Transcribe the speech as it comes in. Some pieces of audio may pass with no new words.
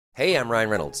Hey, I'm Ryan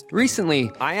Reynolds.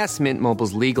 Recently, I asked Mint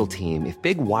Mobile's legal team if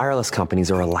big wireless companies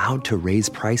are allowed to raise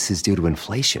prices due to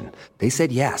inflation. They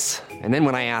said yes. And then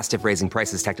when I asked if raising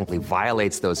prices technically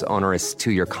violates those onerous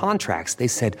 2-year contracts, they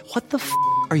said, "What the f***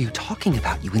 are you talking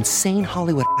about, you insane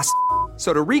Hollywood ass?"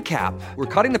 So to recap, we're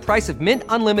cutting the price of Mint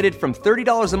Unlimited from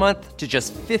 $30 a month to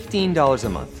just $15 a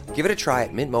month. Give it a try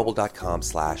at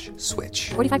mintmobile.com/switch.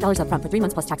 $45 up front for 3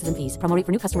 months plus taxes and fees. Promo rate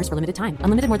for new customers for limited time.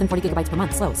 Unlimited more than 40 gigabytes per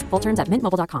month. Slows full terms at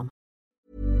mintmobile.com.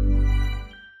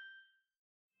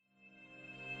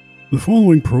 The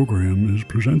following program is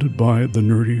presented by the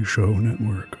Nerdy Show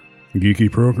Network.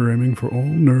 Geeky programming for all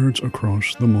nerds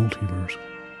across the multiverse.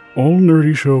 All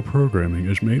Nerdy Show programming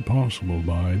is made possible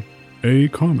by A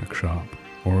Comic Shop,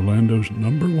 Orlando's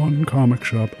 #1 comic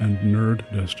shop and nerd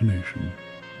destination,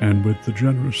 and with the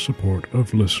generous support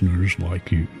of listeners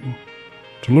like you.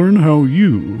 To learn how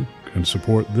you can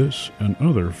support this and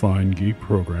other fine geek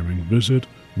programming, visit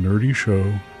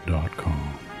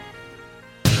nerdyshow.com.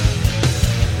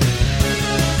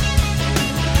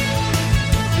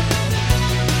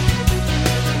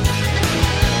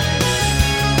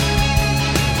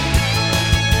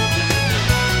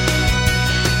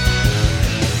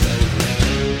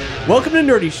 Welcome to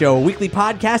Nerdy Show, a weekly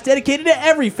podcast dedicated to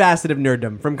every facet of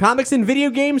nerddom, from comics and video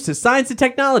games to science and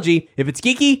technology. If it's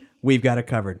geeky, we've got it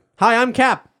covered. Hi, I'm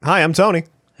Cap. Hi, I'm Tony.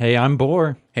 Hey, I'm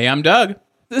Boar. Hey, I'm Doug.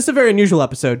 This is a very unusual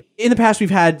episode. In the past,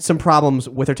 we've had some problems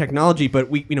with our technology, but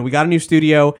we got a new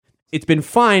studio. It's been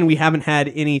fine. We haven't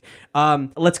had any,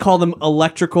 let's call them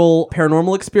electrical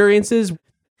paranormal experiences.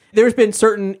 There's been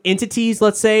certain entities,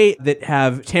 let's say, that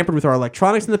have tampered with our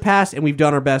electronics in the past, and we've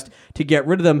done our best to get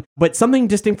rid of them. But something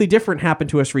distinctly different happened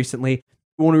to us recently.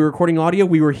 When we were recording audio,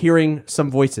 we were hearing some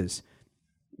voices.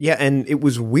 Yeah, and it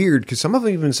was weird because some of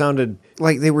them even sounded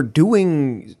like they were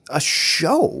doing a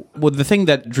show. Well, the thing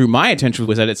that drew my attention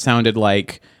was that it sounded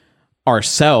like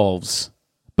ourselves,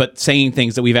 but saying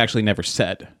things that we've actually never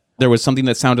said. There was something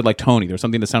that sounded like Tony. There was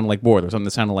something that sounded like Boar. There was something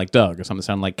that sounded like Doug. Or something that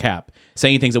sounded like Cap.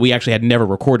 Saying things that we actually had never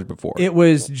recorded before. It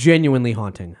was genuinely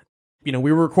haunting. We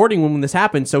were recording when this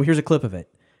happened, so here's a clip of it.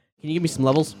 Can you give me some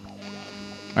levels?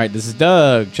 All right, this is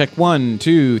Doug. Check 1,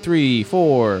 2, 3,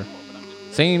 4.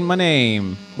 Saying my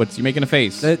name. You making a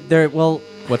face?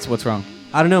 What's wrong?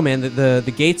 I don't know, man.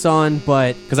 The gate's on,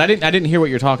 but Because I didn't hear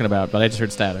what you're talking about, but I just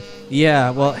heard static.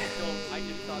 yeah, well,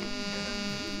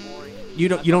 you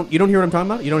don't hear what I'm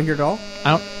talking about? You don't hear it at all?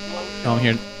 I don't. No, I'm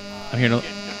hearing.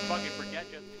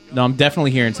 No, I'm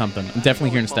definitely hearing something. I'm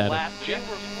definitely hearing static.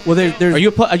 Well, there's. Are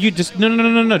you just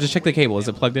no? Just check the cable. Is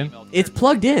it plugged in? It's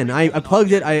plugged in. I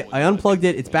plugged it. I unplugged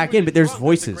it. It's back in, but there's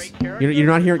voices.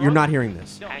 You're not hearing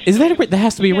this. Is that that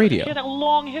has to be a radio? She has a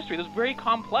long history. That's very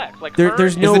complex. Like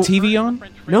there's no. Is the TV on?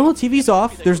 No, TV's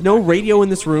off. There's no radio in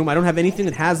this room. I don't have anything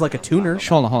that has like a tuner.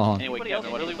 Hold on. Anyway,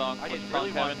 Kevin, what is the song?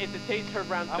 If the taste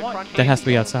turned around to the crunch. That has to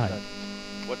be outside.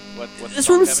 This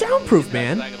room is soundproof,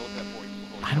 man.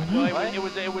 I don't know.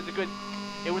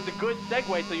 It was a good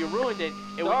segue, so you ruined it.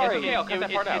 Sorry, okay, I'll cut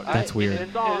that part out. That's weird.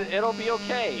 It'll be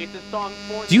okay. It's a song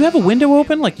for. Do you have a window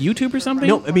open, like YouTube or something?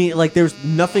 No, I mean, like, there's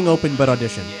nothing open but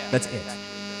Audition. That's it.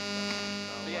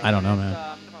 I don't know,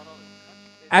 man.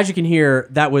 As you can hear,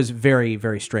 that was very,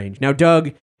 very strange. Now,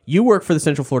 Doug, you work for the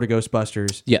Central Florida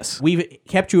Ghostbusters. Yes. We've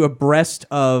kept you abreast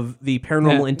of the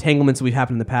paranormal entanglements that we've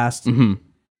happened in the past. Mm-hmm.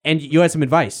 And you had some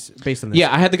advice based on this.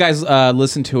 Yeah, I had the guys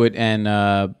listen to it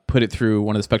and put it through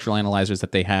one of the spectral analyzers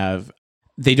that they have.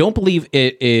 They don't believe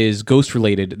it is ghost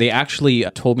related. They actually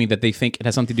told me that they think it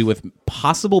has something to do with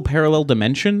possible parallel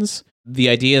dimensions. The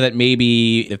idea that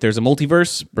maybe if there's a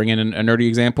multiverse, bring in a nerdy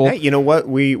example. Hey, you know what?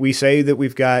 We say that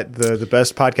we've got the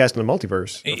best podcast in the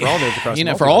multiverse. For all nerds across the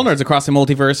multiverse. For all nerds across the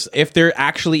multiverse, if there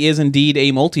actually is indeed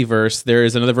a multiverse, there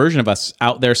is another version of us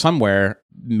out there somewhere,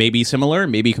 maybe similar,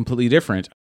 maybe completely different.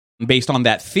 Based on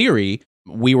that theory,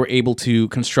 we were able to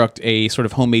construct a sort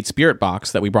of homemade spirit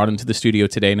box that we brought into the studio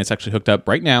today, and it's actually hooked up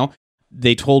right now.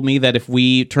 They told me that if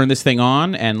we turn this thing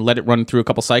on and let it run through a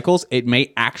couple cycles, it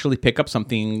may actually pick up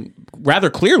something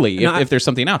rather clearly if there's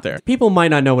something out there. People might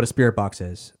not know what a spirit box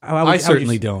is. I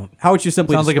certainly don't. How would you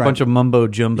simply Sounds like a bunch of mumbo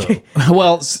jumbo.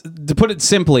 Well, to put it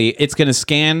simply, it's going to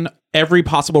scan every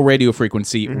possible radio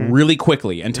frequency really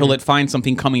quickly until it finds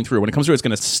something coming through. When it comes through, it's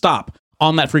going to stop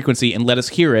on that frequency and let us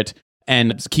hear it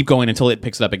and keep going until it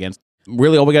picks it up again.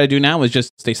 Really, all we got to do now is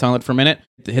just stay silent for a minute,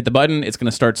 hit the button, it's going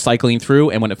to start cycling through,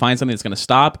 and when it finds something, it's going to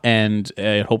stop and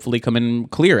hopefully come in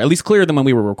clear, at least clearer than when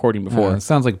we were recording before. It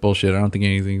sounds like bullshit. I don't think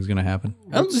anything's going to happen.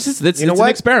 It's an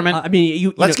experiment. I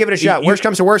mean, let's give it a shot. Worst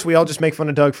comes to worst, we all just make fun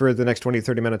of Doug for the next 20,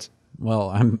 30 minutes.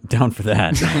 Well, I'm down for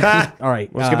that. All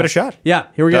right. Let's give it a shot. Yeah,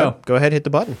 here we Doug, go. Go ahead, hit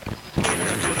the button.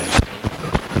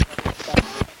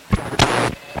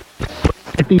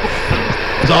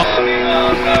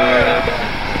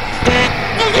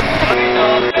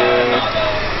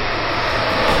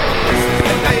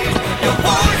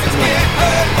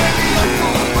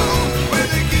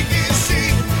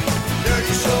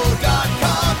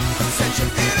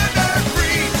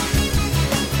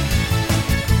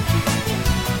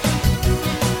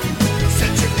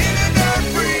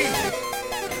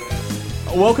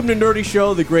 Welcome to Nerdy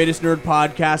Show, the greatest nerd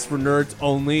podcast for nerds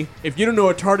only. If you don't know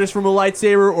a TARDIS from a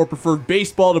lightsaber or prefer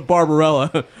baseball to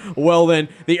Barbarella, well then,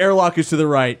 the airlock is to the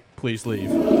right. Please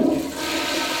leave.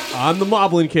 I'm the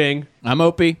Moblin King. I'm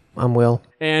Opie. I'm Will.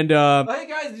 And, Hey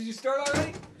guys, did you start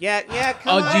already? Yeah,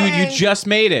 come Oh, dude, you just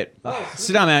made it.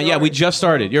 Sit down, man. Yeah, we just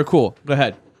started. You're cool. Go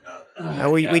ahead.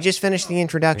 we just finished the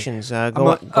introductions.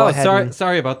 Go ahead.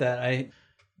 Sorry about that.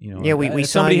 Yeah, we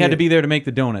saw somebody had you- to be there to make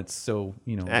the donuts, so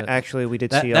Actually, we did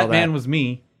that, see all that that. man was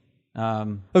me.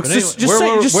 look, But just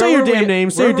anyway, say your damn name.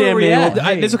 Say your damn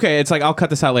name. It's okay. It's like I'll cut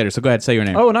this out later. So go ahead, say your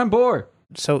name. Oh, and I'm Boar.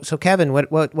 So Kevin,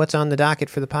 what's on the docket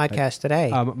for the podcast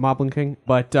today? Moblin King.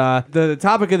 But the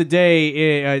topic of the day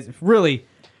is really,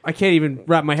 I can't even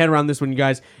wrap my head around this one, you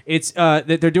guys. It's that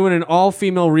they're doing an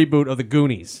all-female reboot of the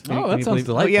Goonies. Oh, that sounds Oh,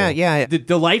 delightful. yeah.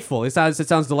 Delightful. It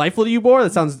sounds delightful to you, Bor?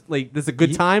 That sounds like this is a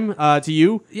good time to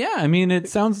you? Yeah, I mean, it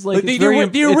sounds like The it's very, the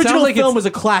it sounds original like film it's- was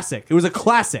a classic. It was a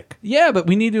classic. Yeah, but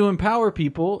we need to empower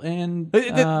people, and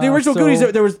The original so- Goonies,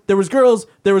 there was girls,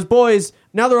 there was boys.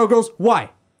 Now they're all girls. Why?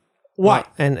 Why?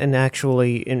 And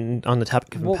actually, on the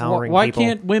topic of Well, empowering why people,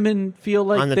 can't women feel On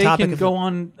like the they topic can of- go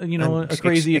on, a crazy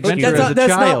excuse me. adventure as a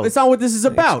That's child? not what this is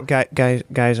about.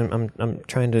 guys, I'm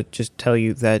trying to just tell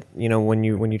you that when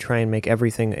you try and make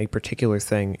everything a particular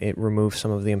thing, it removes some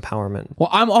of the empowerment. Well,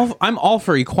 I'm all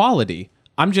for equality.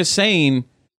 I'm just saying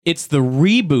it's the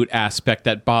reboot aspect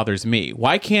that bothers me.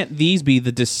 Why can't these be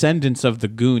the descendants of the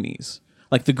Goonies?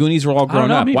 Like the Goonies were all don't grown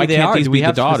know, up. maybe Why they can't are. these Do we be the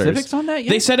have daughters? specifics on that yet?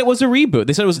 They said it was a reboot.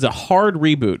 They said it was a hard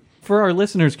reboot. For our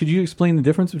listeners, could you explain the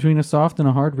difference between a soft and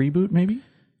a hard reboot, maybe?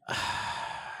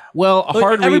 Well, a Look,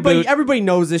 hard everybody, reboot. everybody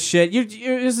knows this shit.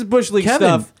 This is Bush League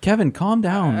stuff. Kevin, calm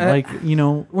down.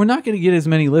 We're not going to get as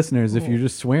many listeners if you're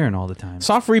just swearing all the time.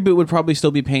 Soft reboot would probably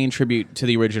still be paying tribute to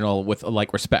the original with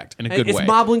respect in a good It's way.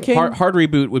 Moblin King? Hard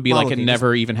reboot would be Moblin like it King,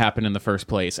 never even happened in the first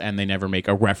place, and they never make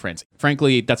a reference.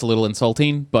 Frankly, that's a little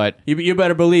insulting, but You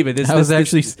better believe it. I was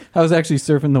actually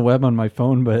surfing the web on my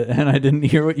phone, and I didn't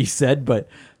hear what you said, but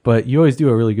you always do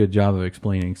a really good job of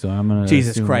explaining. So I'm gonna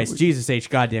Jesus assume Christ, that Jesus H,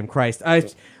 goddamn Christ.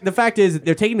 The fact is,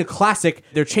 they're taking a classic,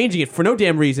 they're changing it for no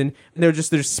damn reason, and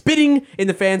they're spitting in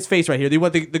the fans' face right here. They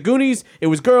want the Goonies. It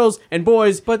was girls and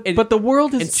boys, but the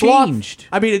world has and Sloth. changed.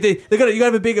 I mean, you got to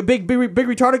have a big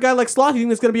retarded guy like Sloth. You think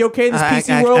that's gonna be okay in this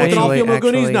PC world with an all-female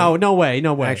Goonies? No way.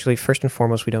 Actually, first and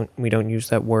foremost, we don't use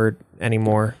that word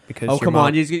anymore because. Oh, come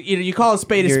on! You call a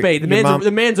spade a spade. The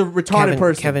man's a retarded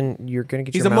person. Kevin, you're gonna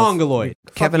get. He's your a mouth. mongoloid.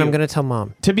 Kevin, Fuck I'm you. gonna tell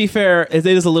Mom. to be fair, it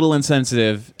is a little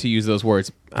insensitive to use those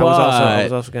words. I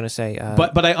was also gonna say.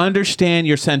 But I understand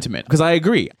your sentiment because I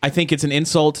agree. I think it's an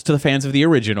insult to the fans of the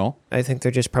original. I think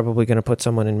they're just probably gonna put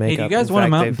someone in Hey, makeup. do you guys In want a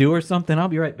fact, Mountain Dew or something? I'll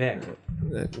be right back.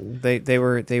 They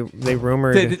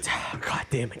rumored. God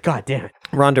damn it!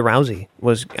 Ronda Rousey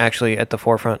was actually at the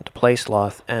forefront to play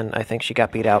Sloth, and I think she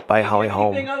got beat out by Holly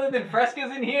Holm. other than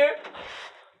frescas in here?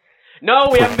 No,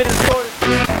 we haven't been in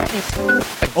store.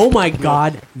 Oh my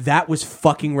God, that was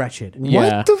fucking wretched.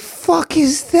 Yeah. What the fuck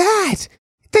is that?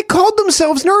 They called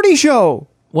themselves Nerdy Show.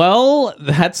 Well,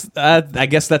 that's I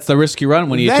guess that's the risk you run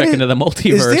when you That check is- into the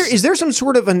multiverse. Is there some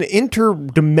sort of an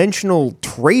interdimensional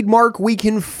trademark we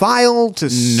can file to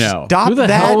No. stop Who the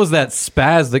that? hell was that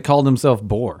spaz that called himself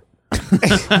Boar?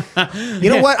 You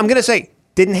know what? I'm gonna say,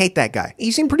 didn't hate that guy.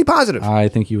 He seemed pretty positive. I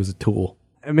think he was a tool.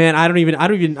 Man, I don't even. I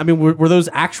mean, were those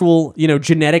actual,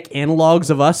 genetic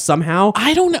analogs of us somehow?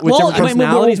 I don't know. With Well, different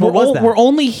personalities? What was that? we're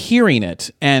only hearing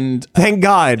it, and Thank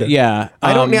God. yeah,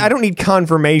 I don't need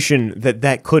confirmation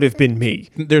that could have been me.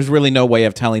 there's really no way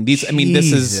of telling these. I mean,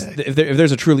 this is Jesus. if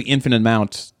there's a truly infinite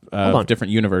amount on. of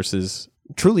different universes.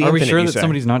 Truly Are we infinite, sure you that say.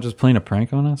 somebody's not just playing a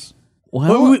prank on us?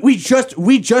 Well, we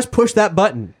just pushed that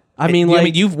button. I mean,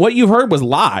 what you've heard was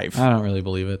live. I don't really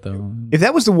believe it, though. If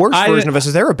that was the worst version of us,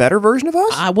 is there a better version of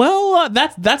us?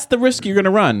 That's the risk you're going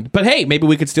to run. But hey, maybe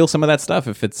we could steal some of that stuff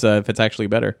if it's actually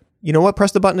better. You know what?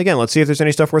 Press the button again. Let's see if there's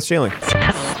any stuff worth stealing.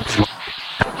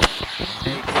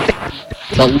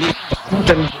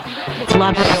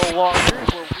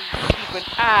 An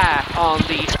eye on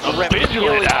the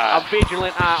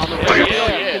vigilant eye on the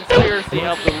conspiracy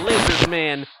of the lizard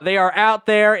men. They are out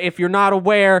there. If you're not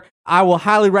aware, I will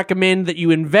highly recommend that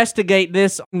you investigate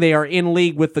this. They are in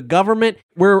league with the government.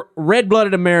 We're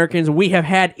red-blooded Americans. We have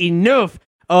had enough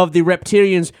of the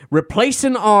reptilians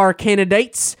replacing our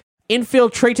candidates,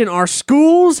 infiltrating our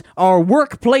schools, our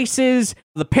workplaces,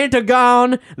 the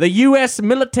Pentagon, the U.S.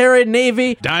 military,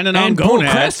 Navy. Dining on And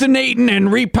gonads. procrastinating and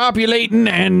repopulating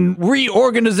and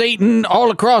reorganizating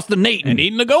all across the nation. And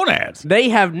eating the gonads. They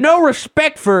have no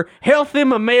respect for healthy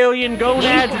mammalian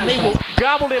gonads, and they will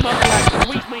gobble them up like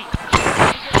sweet meat.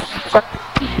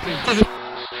 The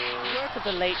work of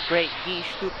the late, great Guy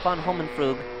Stuck von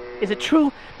Hohenfrug is a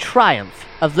true triumph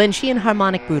of Lynchian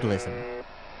harmonic brutalism.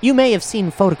 You may have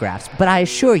seen photographs, but I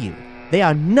assure you, they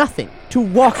are nothing to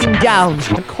walking down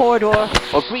a corridor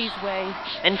or breezeway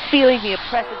and feeling the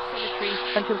oppressive symmetry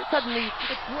until suddenly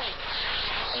it breaks.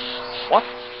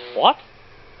 What?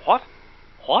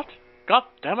 God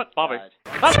damn it, Bobby.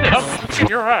 That's it.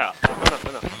 Your hair.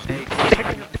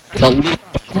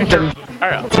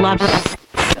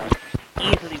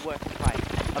 Easily worth the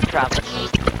price of travel.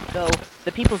 Though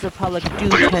the People's Republic do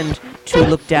tend to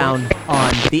look down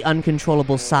on the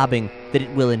uncontrollable sobbing that it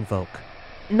will invoke.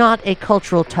 Not a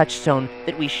cultural touchstone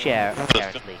that we share,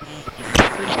 apparently.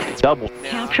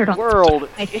 The world,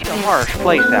 it's a harsh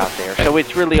place out there, so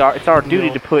it's really our duty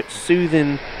to put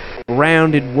soothing,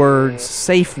 Rounded words,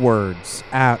 safe words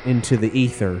out into the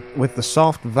ether. With the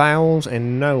soft vowels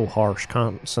and no harsh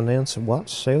consonants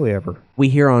whatsoever. We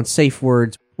here on Safe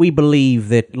Words, we believe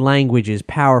that language is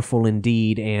powerful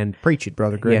indeed, and Preach it,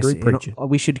 Brother Gregory, yes, preach it.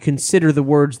 we should consider the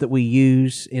words that we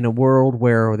use in a world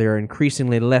where there are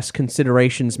increasingly less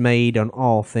considerations made on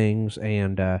all things,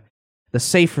 and the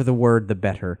safer the word, the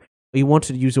better. We want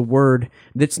to use a word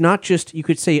that's not just, you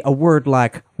could say a word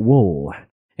like wool,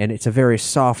 and it's a very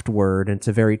soft word, and it's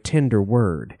a very tender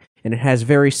word, and it has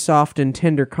very soft and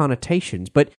tender connotations,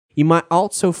 but you might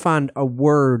also find a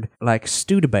word like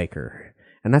Studebaker,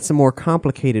 and that's a more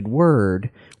complicated word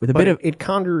with a bit of... It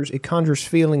conjures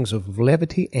feelings of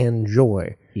levity and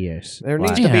joy. Yes. There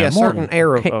needs to be a certain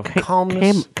air of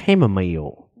calmness.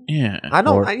 Chamomile. Yeah. I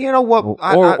don't... you know what?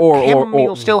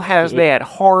 Chamomile still has that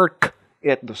hark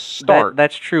at the start.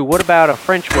 That's true. What about a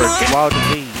French word? Joie de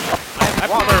vivre.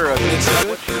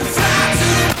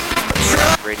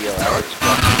 Radio hours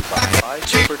brought to you by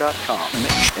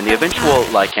Super.com. In the eventual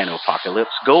Lycano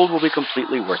apocalypse, gold will be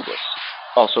completely worthless.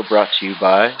 Also brought to you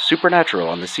by Supernatural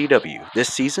on the CW.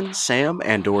 This season, Sam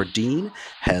and/or Dean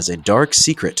has a dark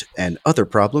secret and other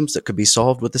problems that could be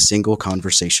solved with a single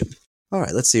conversation. All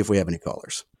right, let's see if we have any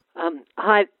callers.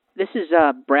 Hi, this is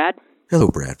Brad. Hello,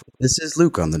 Brad. This is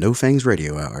Luke on the No Fangs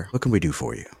Radio Hour. What can we do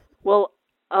for you? Well,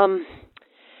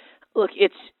 look,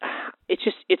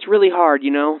 it's really hard,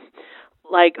 you know?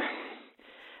 Like,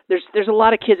 there's a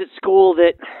lot of kids at school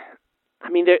that, I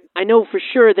mean, I know for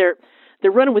sure they're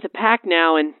running with a pack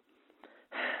now, and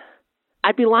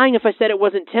I'd be lying if I said it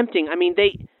wasn't tempting. I mean,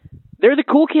 they're the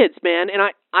cool kids, man, and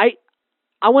I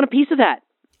want a piece of that.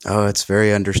 Oh, it's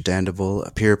very understandable.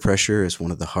 Peer pressure is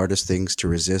one of the hardest things to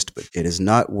resist, but it is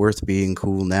not worth being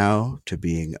cool now to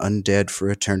being undead for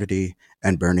eternity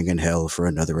and burning in hell for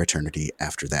another eternity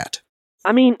after that.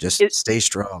 I mean... Just stay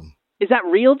strong. Is that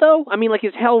real, though? I mean, like,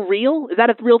 is hell real? Is that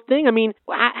a real thing? I mean,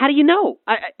 how do you know?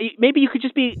 Maybe you could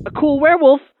just be a cool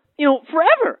werewolf, you know,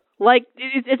 forever. Like,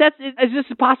 is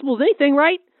just as possible as anything,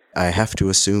 right? I have to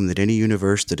assume that any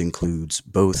universe that includes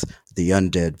both the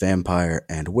undead vampire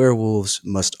and werewolves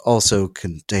must also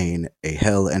contain a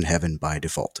hell and heaven by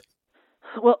default.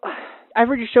 Well, I've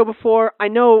heard your show before. I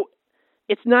know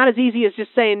it's not as easy as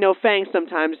just saying no fangs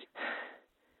sometimes.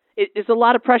 It's a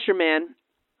lot of pressure, man.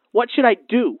 What should I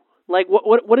do? Like,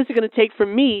 what is it going to take for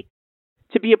me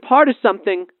to be a part of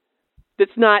something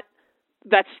that's not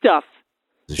that stuff?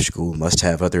 The school must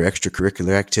have other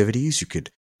extracurricular activities. You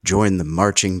could join the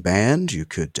marching band. You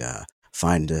could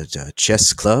find a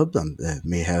chess club.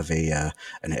 May have an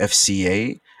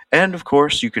FCA. And, of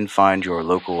course, you can find your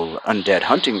local undead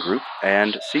hunting group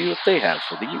and see what they have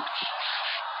for the youth.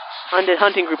 Undead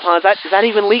hunting group, huh? Is that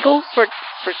even legal for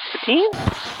teens?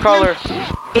 Caller.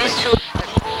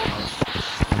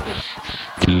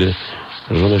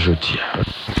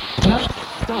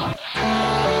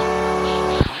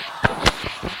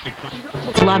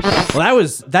 Well,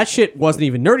 that shit wasn't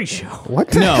even Nerdy Show. What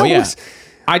the No, hell yeah. was...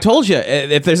 I told you,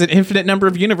 if there's an infinite number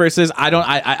of universes,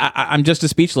 I'm just a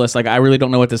speechless. Like, I really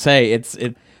don't know what to say.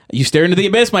 You stare into the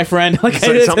abyss, my friend. Like,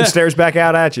 Something stares back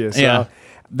out at you. So. Yeah.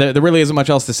 There really isn't much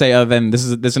else to say other than this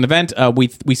is an event.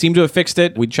 We seem to have fixed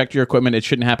it. We checked your equipment. It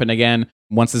shouldn't happen again.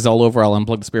 Once this is all over, I'll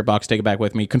unplug the spirit box, take it back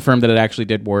with me, confirm that it actually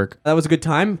did work. That was a good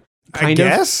time. I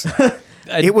guess.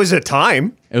 It was a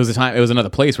time. It was a time. It was another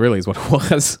place, really, is what it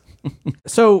was.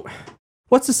 So,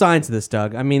 What's the science of this,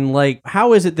 Doug? I mean, like,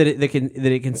 how is it that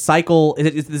it can cycle?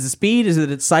 Is the speed? Is it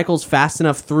that it cycles fast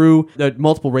enough through the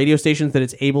multiple radio stations that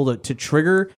it's able to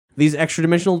trigger these extra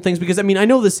dimensional things? Because I mean, I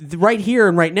know this right here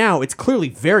and right now, it's clearly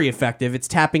very effective. It's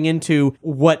tapping into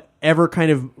whatever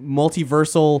kind of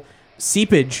multiversal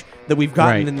seepage that we've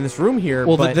gotten in this room here.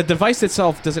 Well, but the device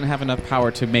itself doesn't have enough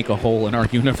power to make a hole in our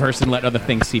universe and let other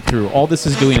things seep through. All this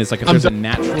is doing is like if there's a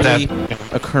naturally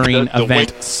occurring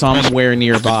event somewhere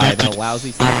nearby that allows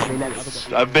these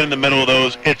things. I've been in the middle of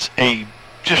those. It's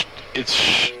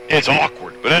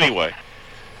awkward. But anyway,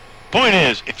 point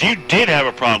is, if you did have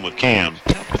a problem with Cam,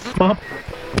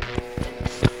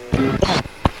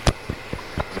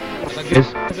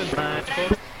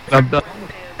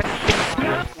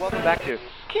 welcome back to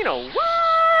Kino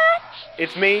What?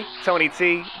 It's me, Tony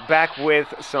T, back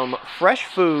with some fresh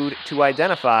food to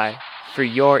identify for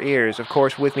your ears. Of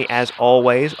course, with me, as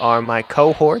always, are my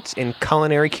cohorts in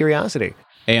culinary curiosity.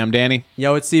 Hey, I'm Danny.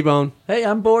 Yo, it's C-Bone. Hey,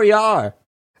 I'm Boryar.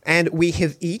 And we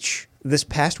have each, this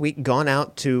past week, gone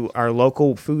out to our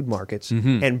local food markets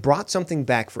and brought something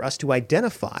back for us to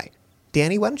identify.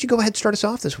 Danny, why don't you go ahead and start us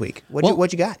off this week?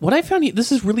 What'd you got? What I found,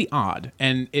 this is really odd,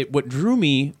 and what drew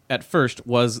me at first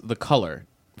was the color.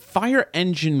 Fire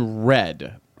engine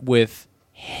red with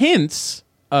hints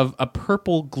of a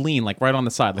purple gleam, like right on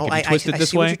the side. Like if you twist it this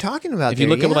see way. What you're talking about if you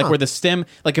there, look at like where the stem,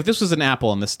 like if this was an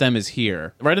apple and the stem is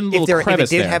here, right in the little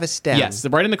crevice if it did there. have a stem. Yes,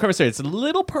 right in the crevice there. It's a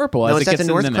little purple. No, as is it that gets the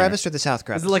north in crevice there. or the south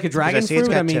crevice? Is it like a dragon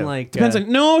fruit? I mean, like depends on.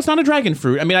 No, it's not a dragon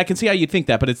fruit. I mean, I can see how you'd think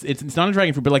that, but it's not a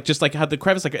dragon fruit. But like just like how the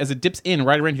crevice, like as it dips in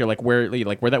right around here, like where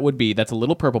that would be, that's a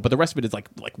little purple. But the rest of it is like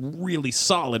really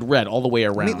solid red all the way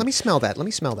around. Let me smell that.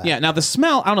 Yeah. Now the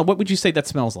smell, I don't know. What would you say that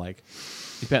smells like?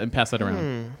 You pass that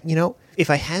around. You know,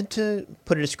 if I had to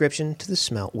put a description to the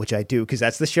smell, which I do, because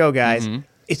that's the show, guys,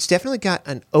 it's definitely got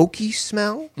an oaky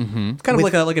smell. It's kind of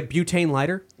like a butane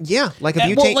lighter. Yeah, like a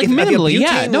butane. Well, like minimally,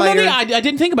 yeah. No, lighter, I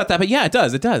didn't think about that, but yeah, it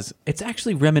does. It does. It's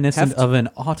actually reminiscent of an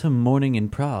autumn morning in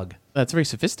Prague. That's very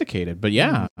sophisticated, but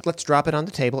yeah. Let's drop it on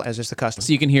the table, as is the custom.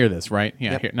 So you can hear this, right?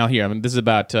 Yeah. Yep. Here. I mean, this is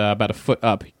about a foot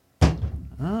up.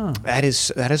 Oh. That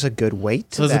is a good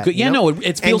weight. So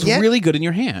it feels really good in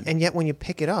your hand. And yet, when you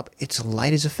pick it up, it's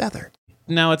light as a feather.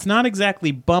 Now, it's not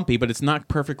exactly bumpy, but it's not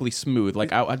perfectly smooth.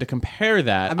 Like, I had to compare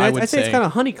that. I mean, I'd say it's kind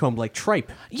of honeycombed, like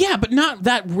tripe. Yeah, but not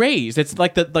that raised. It's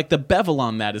like the bevel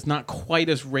on that is not quite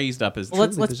as raised up as. Well,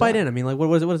 let's bite in. I mean, like,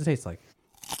 what does it taste like?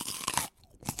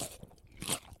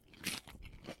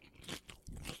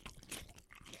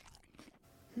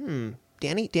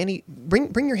 Danny,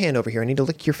 bring your hand over here. I need to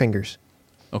lick your fingers.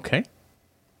 Okay.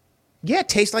 Yeah, it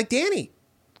tastes like Danny.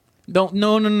 No.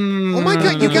 Oh my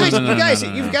God, you guys,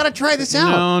 you've got to try this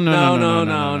out.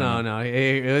 No.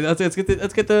 Hey, let's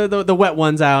get the wet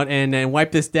ones out and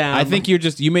wipe this down. I think you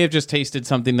may have just tasted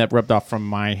something that rubbed off from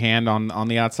my hand on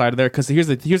the outside of there. Because here's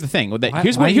the thing.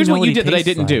 Here's what you did that I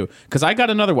didn't do. Because I got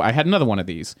another one. I had another one of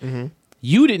these. Mm-hmm.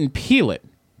 You didn't peel it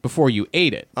before you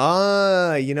ate it.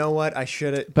 You know what? I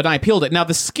should have. But I peeled it. Now,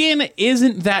 the skin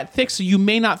isn't that thick, so you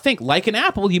may not think. Like an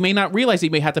apple, you may not realize that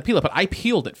you may have to peel it, but I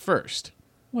peeled it first.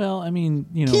 Well, I mean,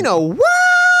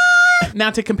 what?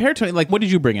 Now, to compare to it, like, what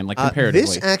did you bring in, like, comparatively?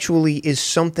 This actually is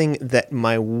something that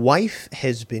my wife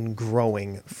has been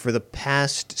growing for the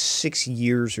past 6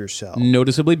 years or so.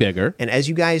 Noticeably bigger. And as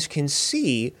you guys can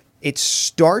see, it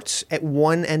starts at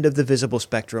one end of the visible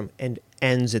spectrum and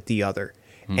ends at the other.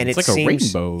 And it's like a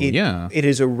rainbow, yeah. It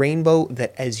is a rainbow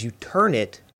that as you turn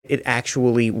it, it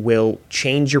actually will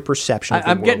change your perception of the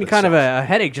I'm world getting kind of itself. a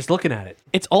headache just looking at it.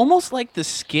 It's almost like the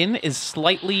skin is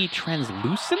slightly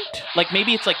translucent. Like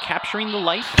maybe it's like capturing the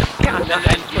light. Yeah, and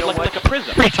like a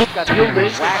prism.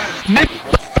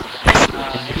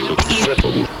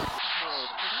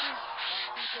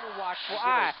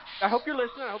 I hope you're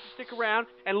listening. I hope you stick around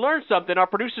and learn something. Our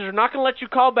producers are not going to let you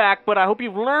call back, but I hope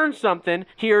you've learned something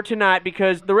here tonight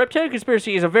because the reptilian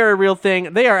conspiracy is a very real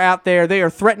thing. They are out there. They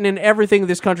are threatening everything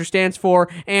this country stands for,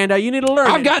 and you need to learn.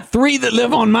 I've got 3 that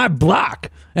live on my block,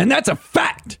 and that's a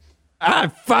fact.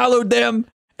 I've followed them,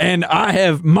 and I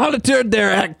have monitored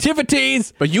their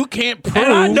activities. But you can't prove.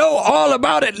 And I know all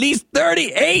about at least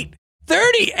 38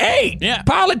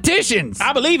 politicians.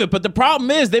 I believe it, but the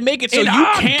problem is they make it so in you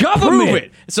our can't government. prove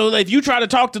it. So if you try to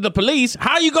talk to the police,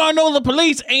 how you gonna know the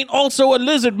police ain't also a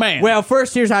lizard man? Well,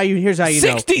 first here's how you know.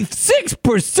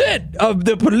 66% of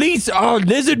the police are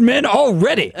lizard men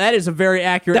already. That is a very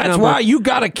accurate That's number. why you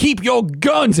gotta keep your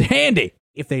guns handy.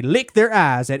 If they lick their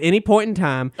eyes at any point in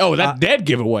time... Oh, that's dead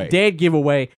giveaway. Dead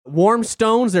giveaway. Warm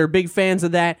stones, they're big fans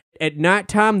of that. At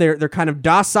nighttime, they're kind of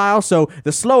docile, so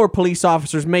the slower police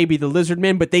officers may be the lizard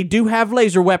men, but they do have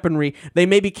laser weaponry. They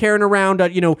may be carrying around,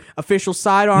 official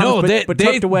sidearms, but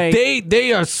tucked away.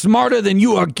 They are smarter than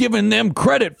you are giving them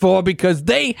credit for because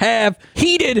they have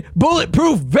heated,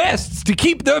 bulletproof vests to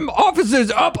keep them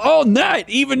officers up all night,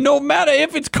 even no matter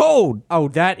if it's cold. Oh,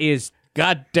 that is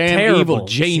goddamn terrible. evil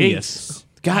genius. Jesus.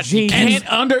 God, you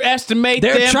can't underestimate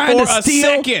They're them trying for to a steal.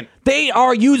 second. They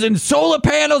are using solar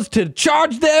panels to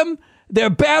charge them, their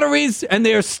batteries, and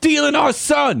they're stealing our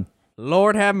sun.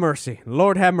 Lord have mercy.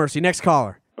 Lord have mercy. Next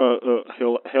caller.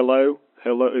 Hello?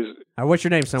 What's your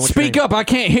name, son? What's Speak your name? up. I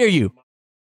can't hear you.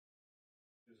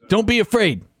 Don't be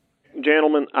afraid.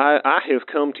 Gentlemen, I have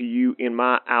come to you in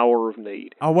my hour of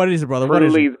need. Oh, what is it, brother? What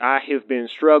is Truly, it? I have been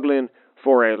struggling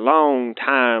for a long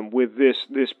time with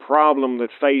this problem that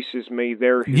faces me.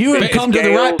 You have come to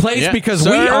the right place because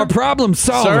we are problem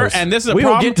solvers. Sir, and this is a we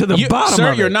problem. will get to the bottom sir,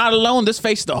 of it. you're not alone. This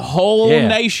faces the whole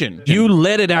nation. You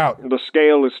let it out. The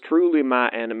scale is truly my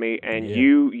enemy, and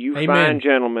you Amen. fine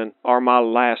gentlemen are my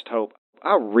last hope.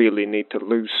 I really need to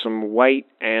lose some weight,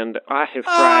 and I have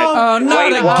tried not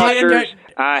Weight again. Watchers.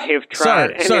 I have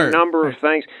tried any number of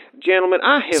things. Gentlemen,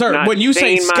 I have not when you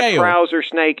say seen my scale- trouser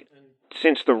snake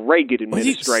since the Reagan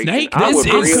administration. snake? I would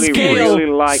This is really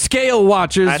like scale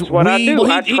watchers. That's what I do.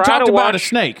 Well, I he try talked to about watch a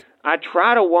snake. I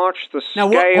try to watch the Now,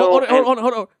 scale. hold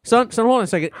on. Son, hold on a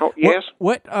second. Yes?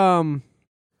 What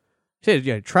said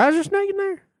you got a trouser snake in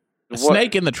there? A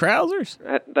snake in the trousers?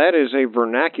 That is a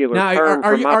vernacular Now, term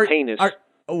for my penis.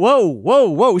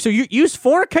 Whoa. So you're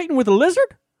fornicating with a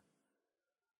lizard?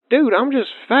 Dude, I'm just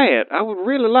fat. I would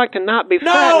really like to not be fat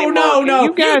No. anymore. Can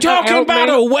you guys You're talking help about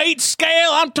me? a weight scale?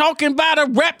 I'm talking about a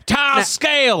reptile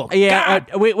scale. Yeah.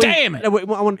 God damn it. I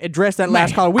want to address that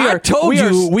last call. I told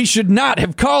you we should not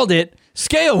have called it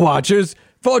Scale Watchers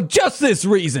for just this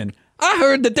reason. I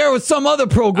heard that there was some other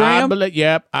program.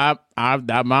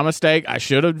 That my mistake. I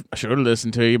should have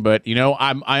listened to you, but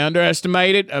I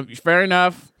underestimated. Fair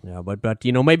enough. Yeah, but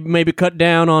maybe cut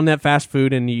down on that fast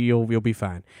food and you'll be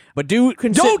fine. But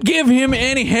don't give him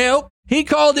any help. He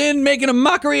called in making a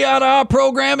mockery out of our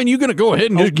program, and you're going to go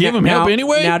ahead and just give him help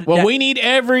anyway? We need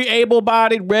every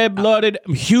able-bodied, red-blooded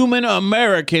human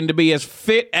American to be as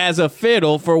fit as a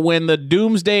fiddle for when the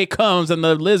doomsday comes and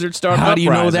the lizards start How do you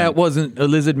know uprising. that wasn't a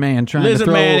lizard man trying Lizard to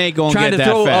throw, man ain't gonna trying get to that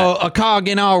throw fat. a cog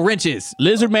in our wrenches?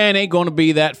 Lizard man ain't going to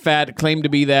be that fat, claim to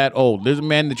be that old. Lizard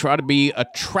man, they try to be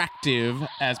attractive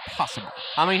as possible.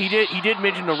 I mean, he did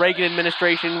mention the Reagan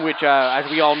administration, which,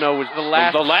 as we all know, was the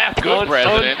last good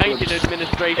president. untainted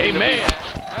administration. Amen.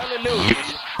 Hallelujah.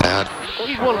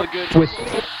 He's one of the good.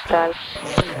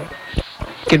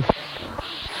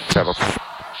 Have a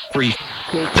free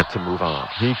to move on.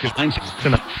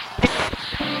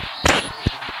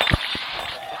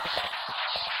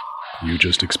 You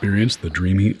just experienced the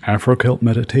dreamy Afro-Celt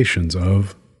meditations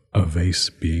of A Vase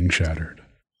Being Shattered.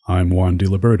 I'm Juan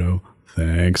DiLiberto.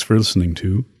 Thanks for listening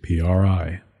to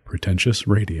PRI, Pretentious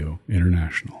Radio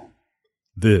International.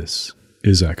 This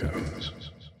is Echoes.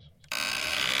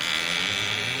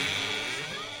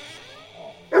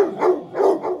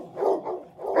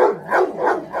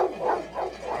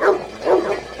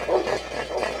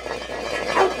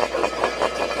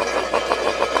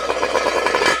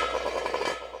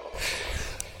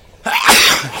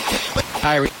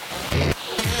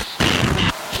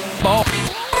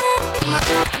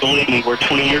 Believe me, we're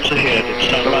 20 years ahead.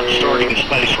 It's not about starting a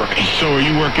space race. So are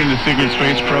you working the secret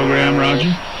space program, Roger?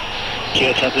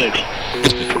 Yes, I do.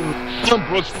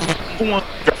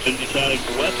 And designing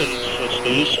the weapons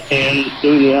systems and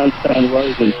do the Einstein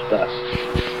Rosen stuff.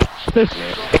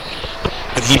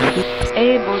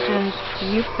 Ableton's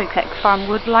Eupatech Farm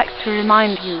would like to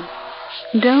remind you,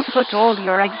 don't put all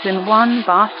your eggs in one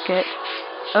basket.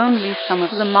 Only some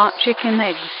of them are chicken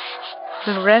eggs.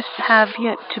 The rest have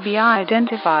yet to be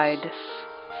identified.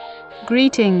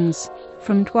 Greetings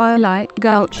from Twilight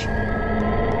Gulch.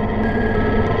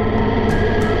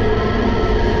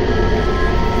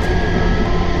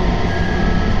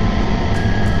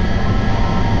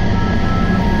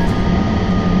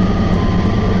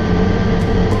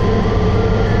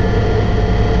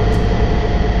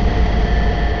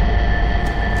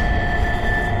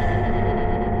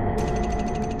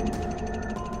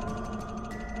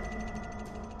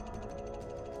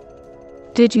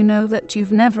 Did you know that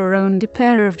you've never owned a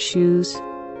pair of shoes?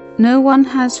 No one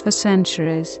has for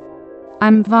centuries.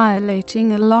 I'm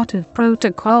violating a lot of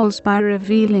protocols by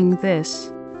revealing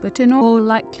this, but in all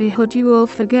likelihood you will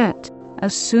forget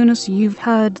as soon as you've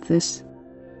heard this.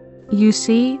 You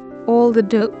see, all the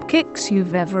dope kicks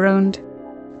you've ever owned,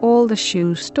 all the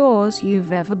shoe stores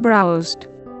you've ever browsed,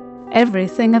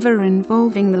 everything ever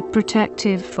involving the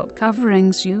protective foot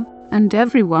coverings you and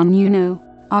everyone you know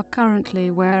are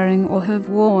currently wearing or have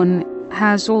worn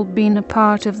has all been a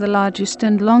part of the largest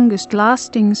and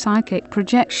longest-lasting psychic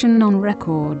projection on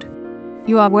record.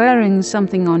 You are wearing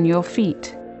something on your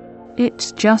feet.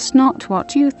 It's just not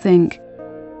what you think.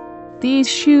 These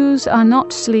shoes are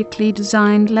not sleekly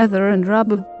designed leather and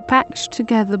rubber patched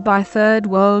together by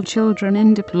third-world children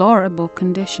in deplorable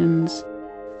conditions.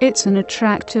 It's an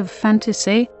attractive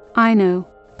fantasy, I know,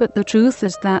 but the truth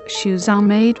is that shoes are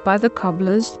made by the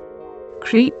cobblers,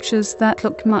 creatures that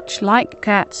look much like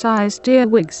cat-sized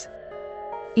earwigs.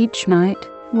 Each night,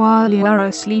 while you are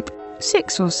asleep,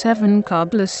 6 or 7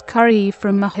 cobblers scurry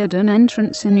from a hidden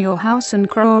entrance in your house and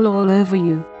crawl all over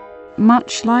you.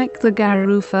 Much like the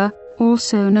Garufa,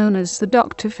 also known as the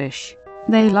doctorfish,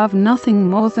 they love nothing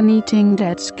more than eating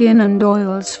dead skin and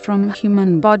oils from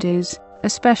human bodies,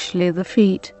 especially the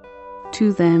feet.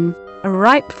 To them, a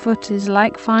ripe foot is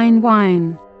like fine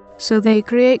wine, so they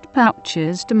create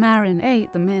pouches to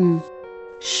marinate them in.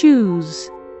 Shoes.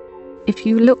 If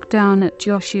you look down at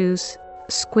your shoes,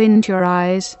 squint your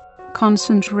eyes,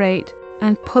 concentrate,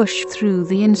 and push through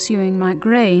the ensuing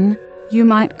migraine, you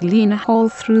might glean a hole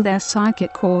through their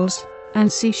psychic walls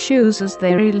and see shoes as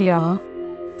they really are.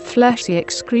 Fleshy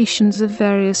excretions of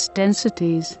various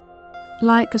densities,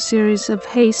 like a series of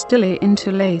hastily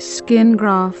interlaced skin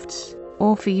grafts,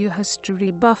 or for you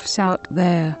history buffs out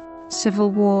there,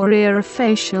 Civil War era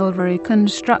facial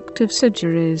reconstructive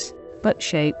surgeries, but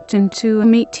shaped into a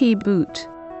meaty boot.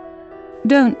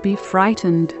 Don't be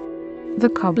frightened. The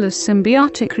cobbler's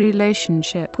symbiotic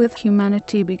relationship with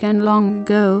humanity began long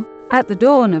ago, at the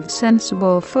dawn of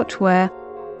sensible footwear.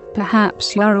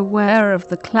 Perhaps you are aware of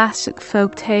the classic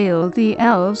folk tale The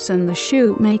Elves and the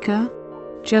Shoemaker.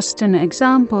 Just an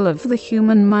example of the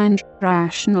human mind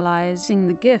rationalizing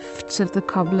the gifts of the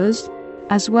cobblers,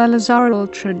 as well as oral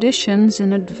traditions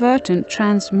inadvertent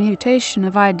transmutation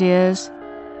of ideas.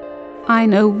 I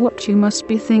know what you must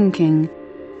be thinking.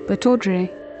 But Audrey,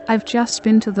 I've just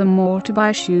been to the mall to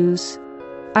buy shoes.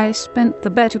 I spent the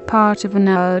better part of an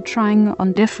hour trying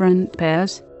on different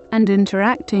pairs and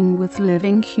interacting with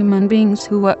living human beings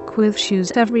who work with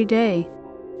shoes every day.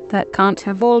 That can't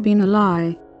have all been a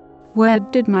lie. Where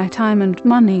did my time and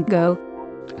money go?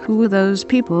 Who were those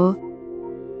people?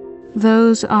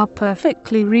 Those are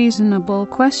perfectly reasonable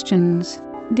questions,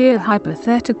 dear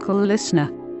hypothetical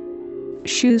listener.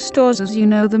 Shoe stores as you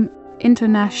know them,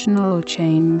 international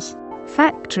chains,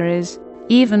 factories,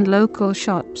 even local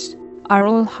shops, are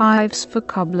all hives for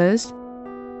cobblers.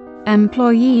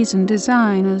 Employees and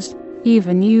designers,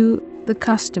 even you, the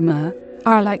customer,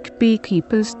 are like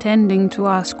beekeepers tending to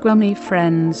our squirmy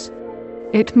friends.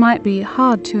 It might be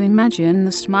hard to imagine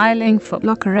the smiling Foot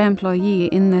Locker employee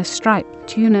in their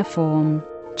striped uniform,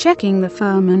 checking the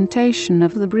fermentation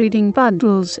of the breeding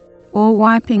bundles, or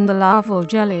wiping the larval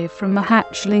jelly from the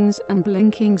hatchlings and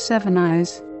blinking 7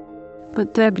 eyes.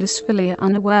 But they're blissfully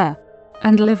unaware,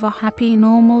 and live a happy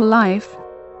normal life.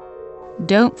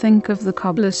 Don't think of the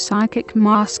cobbler's psychic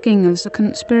masking as a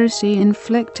conspiracy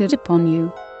inflicted upon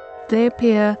you. They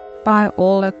appear, by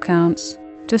all accounts,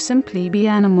 to simply be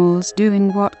animals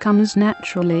doing what comes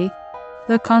naturally.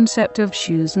 The concept of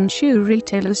shoes and shoe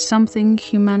retail is something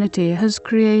humanity has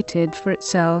created for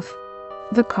itself.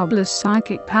 The cobbler's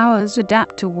psychic powers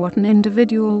adapt to what an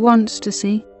individual wants to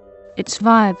see. It's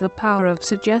via the power of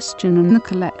suggestion and the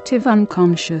collective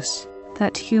unconscious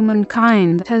that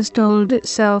humankind has told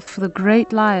itself the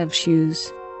great lie of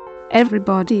shoes.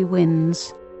 Everybody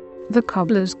wins. The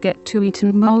cobblers get to eat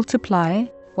and multiply,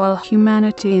 while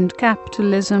humanity and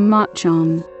capitalism march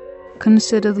on.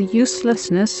 Consider the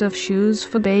uselessness of shoes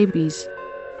for babies.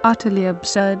 Utterly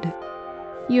absurd.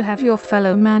 You have your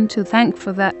fellow man to thank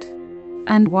for that.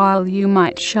 And while you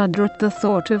might shudder at the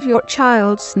thought of your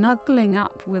child snuggling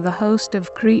up with a host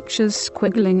of creatures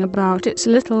squiggling about its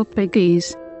little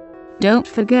piggies, don't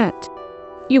forget,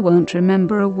 you won't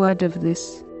remember a word of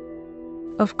this.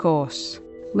 Of course,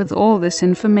 with all this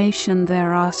information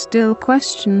there are still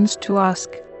questions to ask.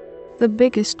 The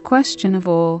biggest question of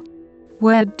all,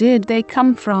 where did they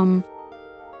come from?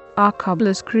 Are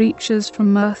cobblers creatures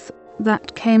from Earth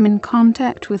that came in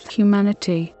contact with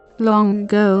humanity long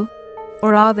ago?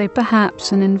 Or are they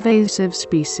perhaps an invasive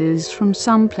species from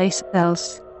someplace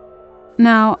else?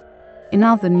 Now, in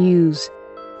other news,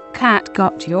 cat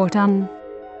got your tongue.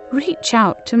 Reach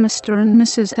out to Mr. and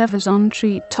Mrs. Evers on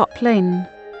Treetop Lane.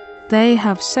 They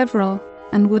have several,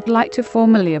 and would like to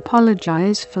formally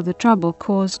apologize for the trouble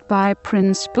caused by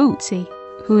Prince Bootsy,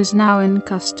 who is now in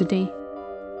custody.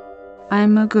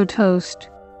 I'm a good host.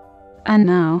 And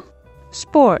now,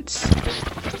 sports.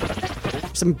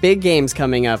 Some big games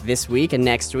coming up this week and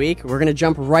next week. We're going to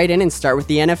jump right in and start with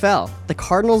the NFL. The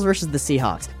Cardinals versus the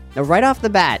Seahawks. Now, right off the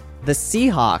bat, the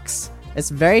Seahawks,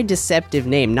 it's a very deceptive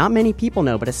name. Not many people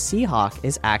know, but a Seahawk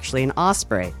is actually an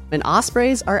osprey. And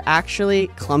ospreys are actually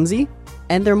clumsy,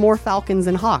 and they're more falcons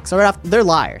than hawks. So they're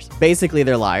liars. Basically,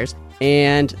 they're liars.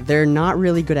 And they're not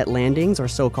really good at landings or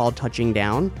so-called touching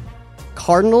down.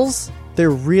 Cardinals, they're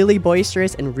really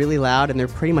boisterous and really loud, and they're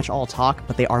pretty much all talk,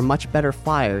 but they are much better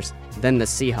flyers than the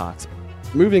Seahawks.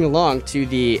 Moving along to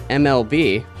the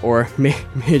MLB, or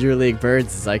Major League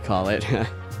Birds as I call it.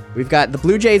 We've got the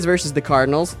Blue Jays versus the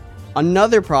Cardinals.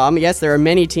 Another problem, yes, there are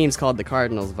many teams called the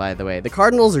Cardinals, by the way. The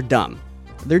Cardinals are dumb.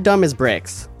 They're dumb as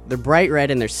bricks. They're bright red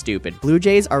and they're stupid. Blue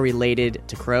Jays are related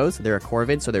to crows. They're a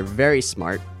corvid, so they're very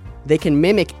smart. They can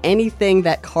mimic anything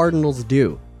that Cardinals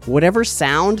do. Whatever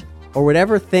sound or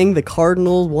whatever thing the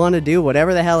Cardinals want to do,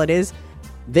 whatever the hell it is,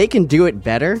 they can do it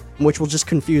better, which will just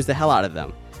confuse the hell out of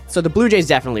them. So the Blue Jays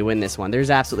definitely win this one. There's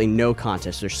absolutely no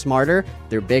contest. They're smarter,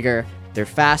 they're bigger, they're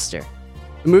faster.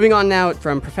 Moving on now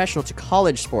from professional to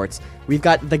college sports, we've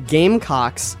got the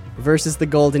Gamecocks versus the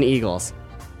Golden Eagles.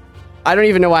 I don't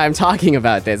even know why I'm talking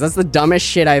about this. That's the dumbest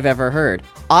shit I've ever heard.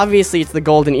 Obviously, it's the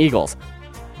Golden Eagles.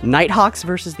 Nighthawks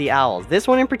versus the Owls. This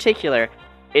one in particular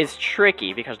is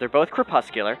tricky because they're both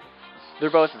crepuscular. They're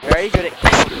both very good at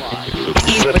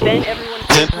camouflage. But then everyone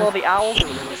thinks, well, the Owls are...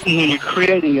 When you're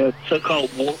creating a so-called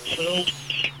warp cell,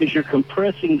 is you're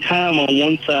compressing time on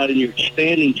one side and you're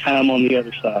expanding time on the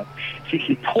other side. If you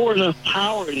can pour enough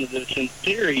power into this, in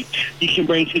theory, you can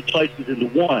bring two places into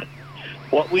one.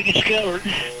 What we discovered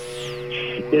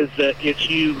is that if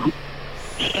you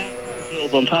stack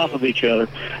cells on top of each other,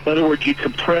 in other words, you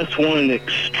compress one at an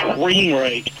extreme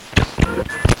rate.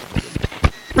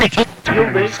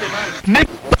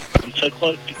 So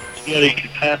close together, you can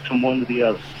pass from one to the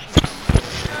other.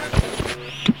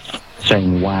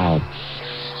 Saying wow.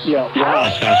 Yeah, wow.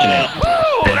 That's fascinating.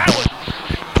 Oh, that was...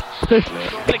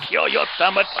 Gonna cure your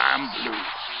summertime blues.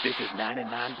 This is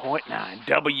 99.9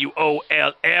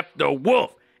 WOLF The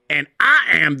Wolf, and I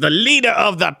am the leader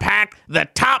of the pack, the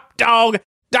top dog,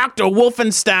 Dr.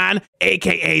 Wolfenstein,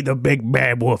 a.k.a. the big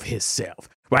bad wolf himself.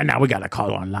 Right now, we got a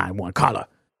caller on line one. Caller,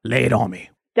 lay it on me.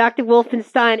 Dr.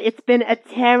 Wolfenstein, it's been a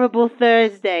terrible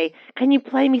Thursday. Can you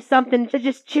play me something to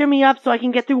just cheer me up so I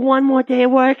can get through one more day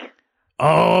of work?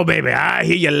 Oh, baby, I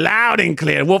hear you loud and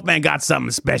clear. Wolfman got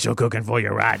something special cooking for you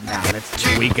right now. Let's see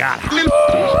what we got.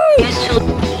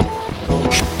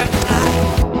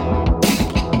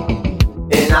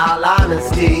 In all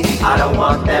honesty, I don't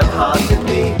want them haunting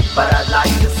me, but I'd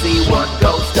like to see one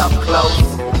ghost up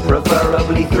close,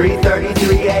 preferably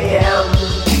 3:33 a.m.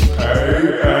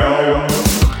 A.m.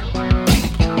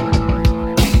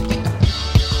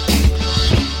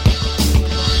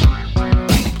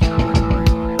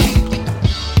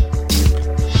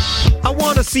 I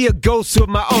wanna see a ghost with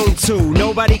my own two.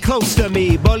 Nobody close to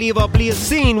me, believably has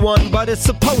seen one, but it's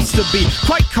supposed to be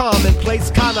quite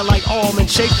commonplace, kinda like almond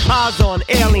shaped eyes on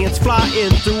aliens flying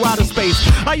through outer space.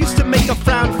 I used to make a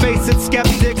frown face at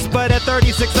skeptics, but at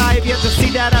 36 I have yet to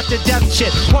see that after death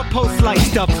shit. What post-light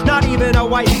stuff? Not even a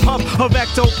white puff of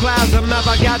ectoplasm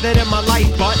ever gathered in my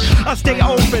life, but I stay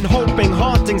open, hoping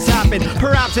hauntings happen.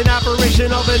 Perhaps an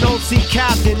apparition of an old sea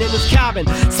captain in his cabin,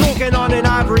 smoking on an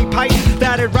ivory pipe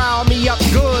that'd rile me up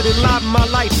good and liven my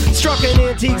life. Struck an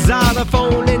antique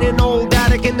xylophone in an old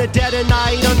attic in the dead of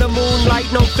night under moonlight.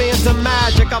 No phantom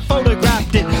magic, I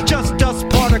photographed it, just dust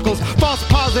particles, false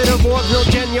positive orbs, no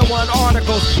genuine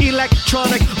articles.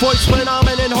 Electronic voice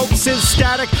phenomenon, hoaxes,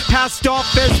 static, passed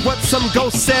off as what some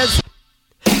ghost says.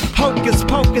 Hocus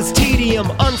pocus tedium,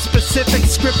 unspecific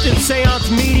scripted seance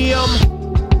medium.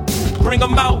 Bring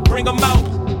 'em out, bring 'em out.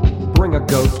 Bring a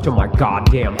ghost to my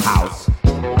goddamn house.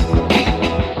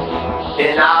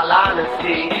 In all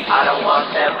honesty, I don't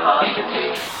want them haunting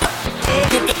me.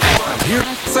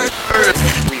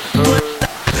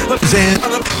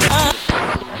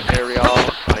 Ariel,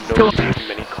 I know you made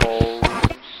many calls.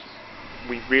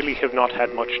 We really have not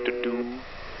had much to do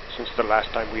since the last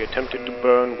time we attempted to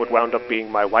burn what wound up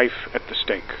being my wife at the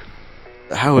stake.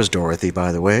 How is Dorothy,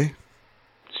 by the way?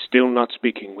 Still not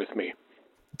speaking with me.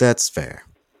 That's fair.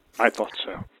 I thought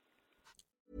so.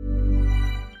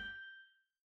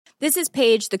 This is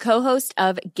Paige, the co-host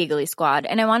of Giggly Squad,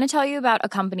 and I want to tell you about a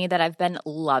company that I've been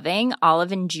loving,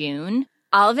 Olive & June.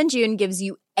 Olive & June gives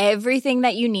you everything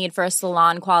that you need for a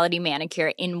salon-quality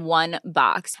manicure in one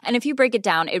box. And if you break it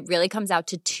down, it really comes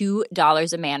out to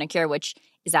 $2 a manicure, which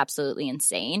is absolutely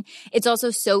insane. It's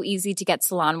also so easy to get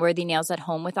salon-worthy nails at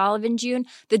home with Olive & June.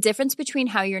 The difference between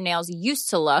how your nails used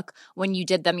to look when you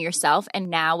did them yourself and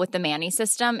now with the Mani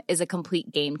system is a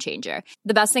complete game changer.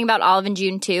 The best thing about Olive &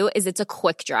 June, too, is it's a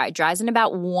quick dry. Dries in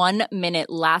about 1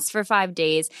 minute, lasts for 5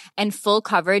 days, and full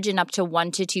coverage in up to 1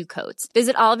 to 2 coats.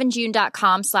 Visit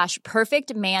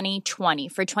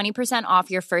oliveandjune.com/perfectmani20 for 20%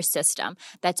 off your first system.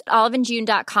 That's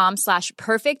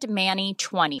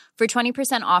oliveandjune.com/perfectmani20 for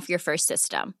 20% off your first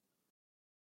system.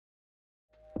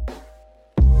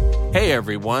 Hey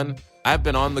everyone, I've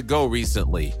been on the go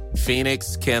recently.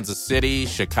 Phoenix, Kansas City,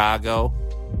 Chicago.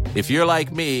 If you're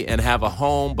like me and have a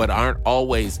home but aren't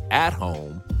always at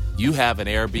home, you have an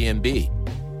Airbnb.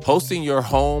 Hosting your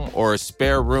home or a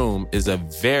spare room is a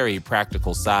very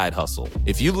practical side hustle.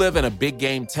 If you live in a big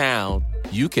game town,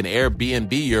 you can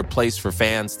Airbnb your place for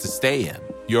fans to stay in.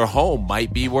 Your home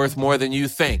might be worth more than you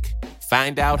think.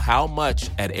 Find out how much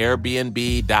at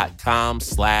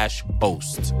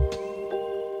airbnb.com/host.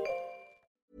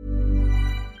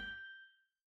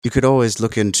 You could always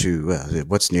look into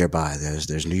what's nearby.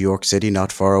 There's New York City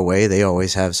not far away. They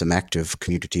always have some active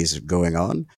communities going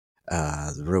on.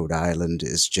 Rhode Island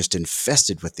is just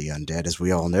infested with the undead, as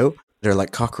we all know. They're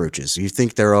like cockroaches. You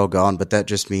think they're all gone, but that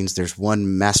just means there's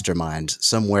one mastermind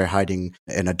somewhere hiding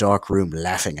in a dark room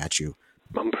laughing at you.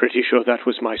 I'm pretty sure that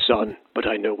was my son, but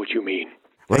I know what you mean.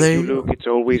 Well, Thank you, Luke. It's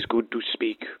always good to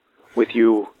speak with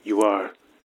you. You are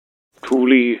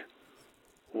truly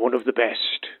one of the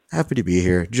best. Happy to be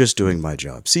here, just doing my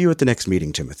job. See you at the next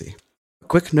meeting, Timothy. A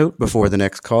quick note before the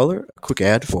next caller, a quick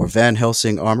ad for Van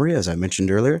Helsing Armory, as I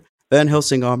mentioned earlier. Van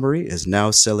Helsing Armory is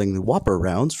now selling the Whopper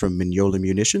rounds from Mignola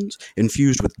Munitions,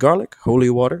 infused with garlic, holy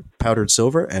water, powdered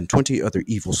silver, and 20 other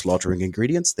evil slaughtering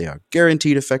ingredients. They are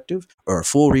guaranteed effective, or a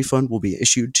full refund will be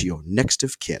issued to your next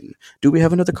of kin. Do we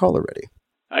have another caller ready?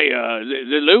 Hey,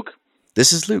 Luke?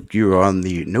 This is Luke. You are on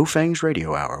the No Fangs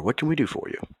Radio Hour. What can we do for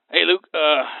you? Hey, Luke,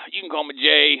 you can call me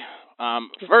Jay.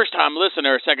 First time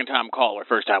listener, second time caller.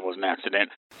 First time was an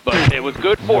accident. But it was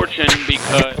good fortune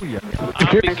because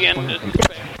I'm beginning to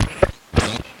suspect.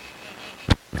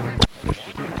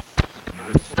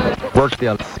 Work the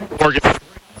organ.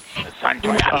 The sun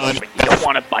dry out, but you don't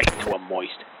want to bite into a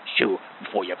moist shoe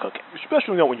before you cook it.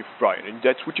 Especially not when you're frying, and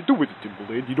that's what you do with it,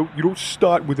 Timberland. You don't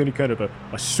start with any kind of a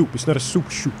soup. It's not a soup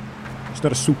shoot. It's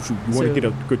not a soup shoot. You want to get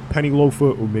a good penny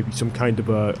loafer or maybe some kind of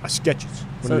a Skechers.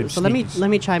 So let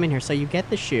me chime in here. So you get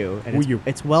the shoe, and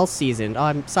it's well seasoned. Oh,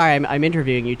 I'm sorry, I'm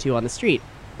interviewing you two on the street.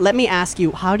 Let me ask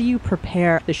you, how do you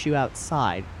prepare the shoe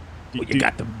outside? Well, you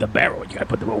got the barrel. You got to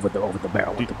put them over the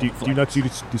barrel. Do you not see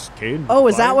this can? Oh,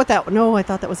 is that what that? No, I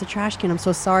thought that was a trash can. I'm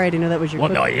so sorry. I didn't know that was your. Well,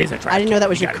 no, it is a trash can. I didn't know that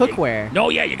was your cookware. No,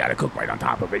 yeah, you got to cook right on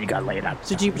top of it. You got to lay it out.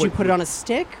 So do you put it on a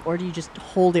stick, or do you just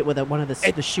hold it with one of the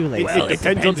shoelaces? Well, it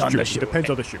depends on the shoe. It depends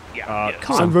on the shoe. Yeah.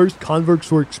 Converse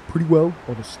works pretty well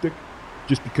on a stick.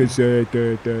 Just because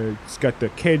it's got the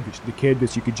canvas. The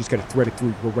canvas, you can just kind of thread it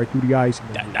through, go right through the eyes.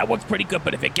 That works pretty good,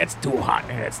 but if it gets too hot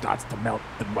and it starts to melt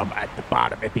the rubber at the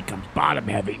bottom, it becomes bottom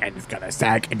heavy and it's going to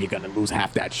sag and you're going to lose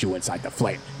half that shoe inside the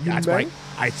flame. That's why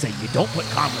I'd say you don't put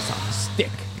Converse on a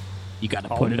stick. You got to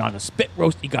put it on a spit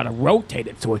roast. You got to rotate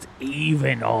it so it's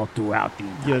even all throughout the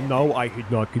entire no, I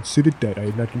had not considered that. I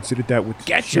had not considered that with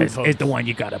Skechers is the one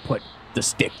you got to put the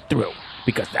stick through.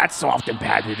 Because that's soft and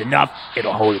padded enough,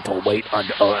 it'll hold its whole weight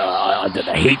under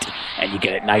the heat, and you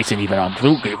get it nice and even on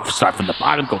through. You start from the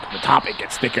bottom, go to the top, it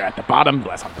gets thicker at the bottom,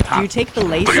 less on the top. Do you take the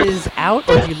laces out,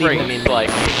 or do you leave them in?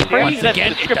 Once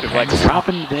again, it depends. Like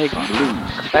dropping big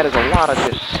blues. That is a lot of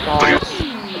just soft.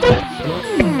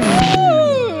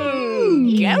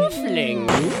 Gelfling.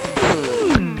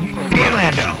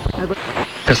 Orlando.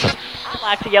 I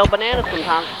like to yell banana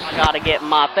sometimes. I gotta get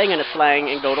my thing in a sling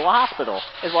and go to a hospital,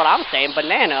 is what I'm saying,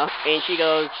 banana. And she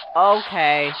goes,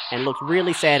 okay, and looks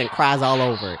really sad and cries all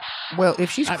over it. Well, if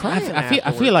she's crying,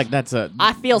 I feel like that's a.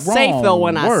 I feel safe though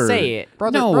when I say it,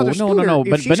 brother. No.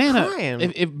 But banana, crying,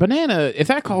 if banana, if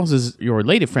that causes your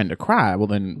lady friend to cry, well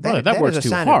then that works too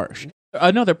harsh.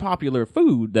 Another popular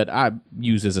food that I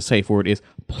use as a safe word is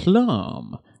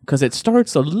plum, because it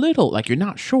starts a little like you're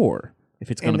not sure if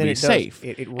it's going to be safe.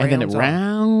 And then it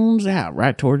rounds out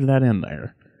right towards that end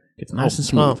there. It's nice and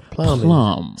smooth.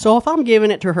 Plum. So if I'm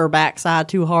giving it to her backside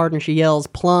too hard and she yells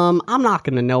plum, I'm not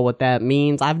going to know what that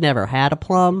means. I've never had a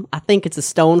plum. I think it's a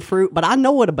stone fruit, but I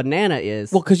know what a banana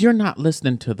is. Well, because you're not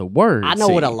listening to the words. I know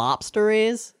what a lobster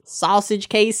is. Sausage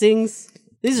casings.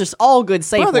 These are all good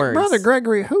safe words. Brother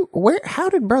Gregory, how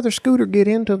did Brother Scooter get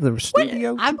into the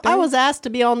studio? I was asked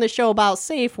to be on this show about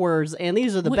safe words, and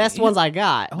these are the best ones I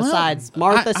got, besides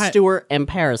Martha Stewart and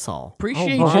Parasol.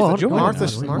 Appreciate you joining Martha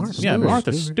us. Stewart. Yeah,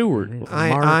 Martha Stewart.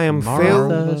 I am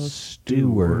Martha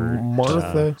Stewart.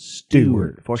 Martha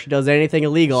Stewart. Before she does anything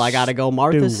illegal, I gotta go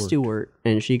Martha Stewart,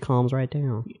 and she calms right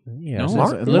down. Yeah,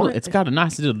 it's got a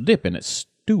nice little dip in it.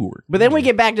 Stewart. But then we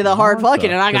get back to the hard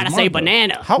fucking, and I gotta say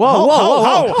banana.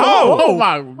 Whoa,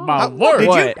 my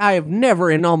word. I have never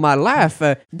in all my life,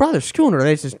 Brother Schooner,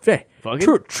 this is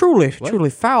truly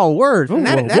foul words.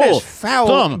 That is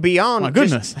foul beyond. My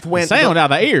goodness. Sound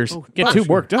out of the ears. Get too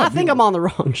worked up. I think I'm on the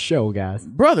wrong show, guys.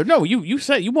 Brother, no, you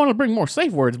said you want to bring more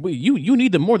safe words. You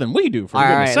need them more than we do. For all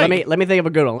right, let me think of a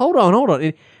good one. Hold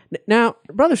on. Now,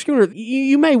 Brother Schooner,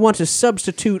 you may want to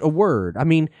substitute a word. I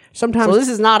mean, sometimes... So this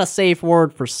is not a safe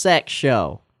word for sex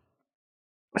show.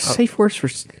 Safe words for...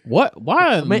 What?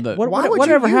 Why?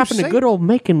 Whatever happened to good old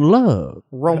making love?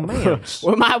 Romance.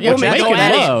 Well, making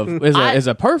love is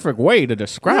a perfect way to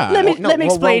describe. Let me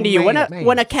explain to you.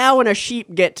 When a cow and a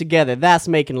sheep get together, that's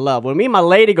making love. When me and my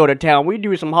lady go to town, we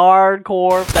do some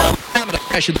hardcore...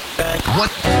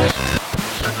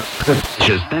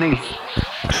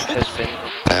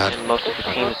 Most of the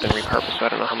team has been repurposed, so I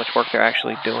don't know how much work they're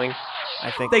actually doing. I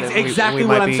think that's exactly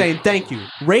what I'm saying. Thank you.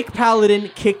 Rake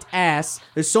Paladin kicked ass.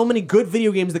 There's so many good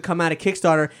video games that come out of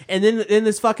Kickstarter, and then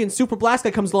this fucking Super Blast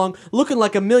guy comes along looking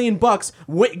like $1 million,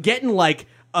 getting like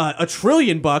 $1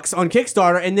 trillion on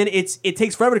Kickstarter, and then it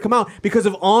takes forever to come out because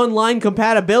of online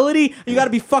compatibility. You got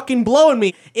to be fucking blowing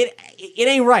me. It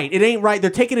ain't right. It ain't right. They're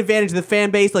taking advantage of the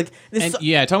fan base. Like this.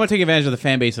 Talking about taking advantage of the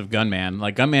fan base of Gunman.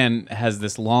 Like Gunman has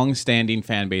this long-standing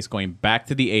fan base going back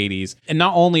to the 80s, and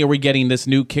not only are we getting this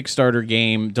new Kickstarter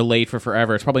game delayed for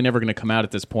forever, it's probably never going to come out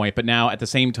at this point. But now at the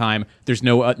same time, there's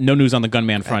no news on the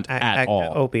Gunman front at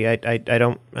all. Opie, I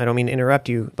don't mean to interrupt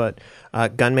you, but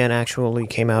Gunman actually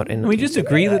came out and... Can we just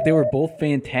agree that they were both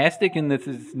fantastic and this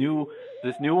new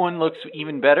one looks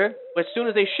even better? As soon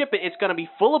as they ship it, it's going to be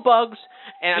full of bugs.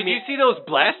 And Did you see those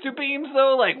blaster beams,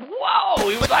 though? Like, whoa!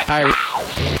 He was like...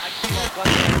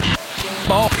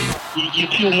 You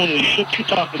kill one of these ships, you're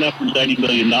talking upwards of $80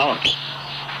 million.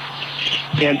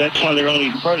 And that's why they're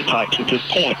only prototypes at this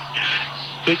point.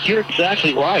 But you're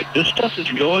exactly right. This stuff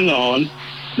is going on.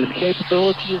 This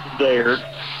capability is there.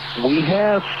 We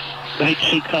have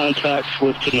HC contacts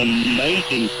with some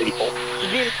amazing people.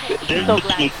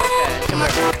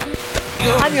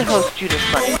 I'm your host, Judith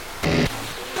Funny.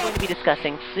 We're going to be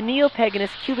discussing the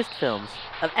neo-paganist cubist films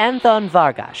of Anton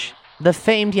Vargas, the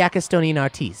famed Yakistonian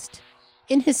artiste.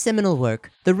 In his seminal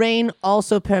work, The Rain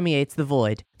Also Permeates the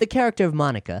Void, the character of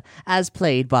Monica, as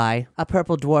played by a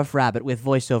purple dwarf rabbit with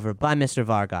voiceover by Mr.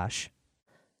 Vargas.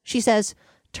 She says,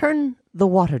 "Turn the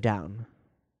water down.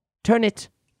 Turn it,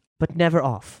 but never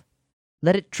off.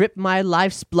 Let it drip my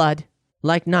life's blood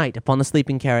like night upon the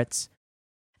sleeping carrots."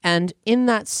 And in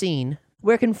that scene,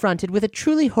 we're confronted with a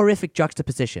truly horrific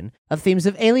juxtaposition of themes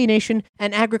of alienation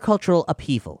and agricultural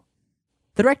upheaval.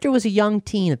 The director was a young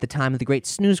teen at the time of the great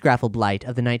snooze-graffle blight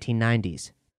of the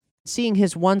 1990s. Seeing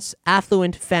his once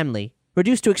affluent family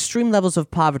reduced to extreme levels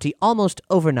of poverty almost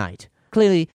overnight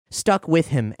clearly stuck with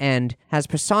him and has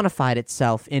personified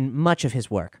itself in much of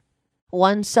his work.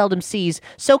 One seldom sees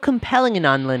so compelling a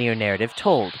nonlinear narrative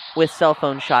told with cell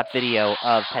phone shot video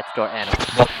of pet store animals.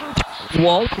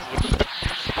 Walt?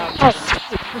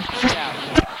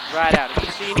 Right out. If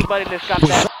you see anybody that's got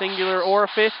that singular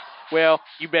orifice, well,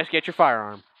 you best get your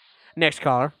firearm. Next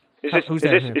caller. Is this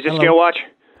Scale Watch?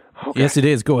 Oh, yes, it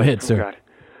is. Go ahead, sir. God.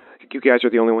 You guys are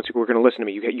the only ones who are going to listen to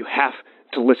me. You have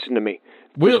to listen to me.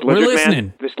 We're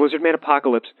listening. This Lizard Man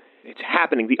apocalypse, it's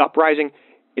happening. The uprising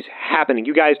is happening.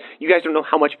 You guys don't know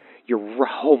how much you're...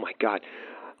 Oh, my God.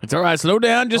 It's all right. Slow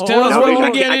down. Just tell us what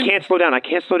we're getting. I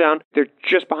can't slow down. They're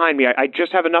just behind me. I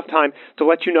just have enough time to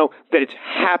let you know that it's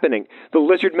happening. The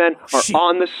Lizard Men are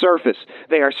on the surface.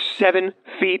 They are 7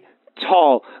 feet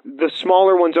tall. The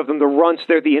smaller ones of them, the runts,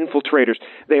 they're the infiltrators.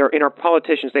 They are in our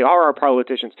politicians. They are our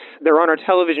politicians. They're on our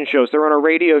television shows. They're on our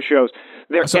radio shows.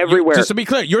 They're everywhere. Just to be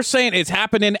clear, you're saying it's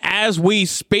happening as we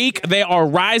speak. They are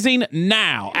rising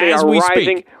now as we speak. They are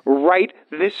rising right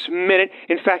this minute.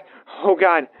 In fact, oh,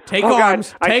 God. Take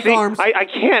arms. Take arms. I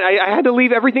can't. I had to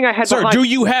leave everything I had behind. Sir, do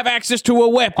you have access to a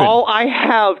weapon? All I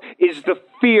have is the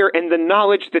fear and the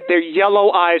knowledge that their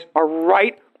yellow eyes are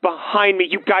right behind me.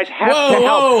 You guys have to help.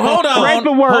 Whoa, hold on. Spread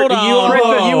the word. Hold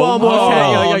on. You almost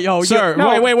had...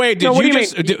 Sir, wait. Did you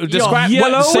just describe...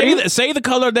 Say the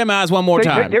color of them eyes one more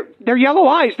time. They're yellow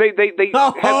eyes. They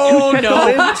have 2 sets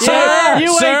of... Sir,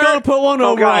 you ain't going to put one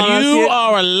over on us. You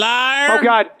are a liar. Oh,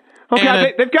 God.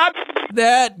 Okay, they've got...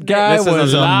 That guy This is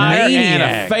was a a liar and a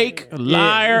maniac. fake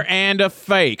liar and a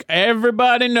fake.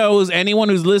 Everybody knows. Anyone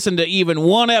who's listened to even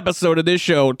one episode of this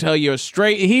show tell you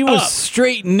straight. He was up.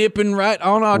 straight nipping right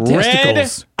on our Red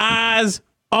testicles. eyes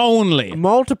only.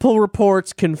 Multiple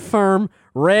reports confirm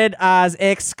red eyes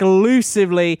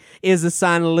exclusively is a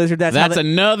sign of the lizard. That's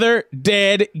another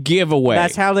dead giveaway.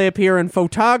 That's how they appear in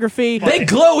photography. They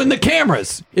glow in the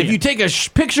cameras. If you take a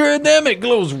picture of them, it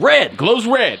glows red. Glows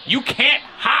red. You can't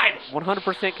hide it.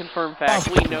 100% confirmed fact.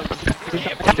 We know.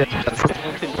 Cut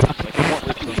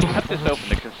this open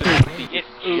to consistency. It's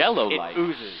jello-like. It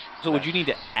oozes. So would you need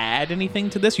to add anything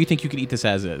to this? You think you could eat this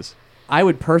as is? I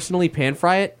would personally pan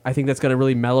fry it. I think that's going to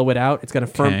really mellow it out. It's going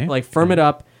to firm it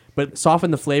up, but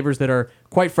soften the flavors that are,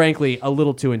 quite frankly, a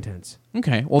little too intense.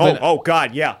 Okay. Well, Oh,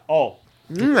 God, yeah. Oh.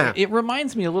 It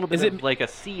reminds me a little bit of like a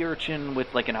sea urchin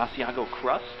with like an Asiago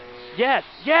crust. Yes,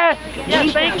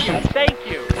 thank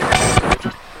you.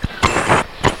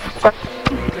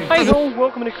 Hi ho,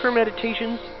 welcome to Kermit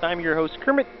Meditations. I'm your host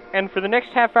Kermit, and for the next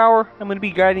half hour, I'm going to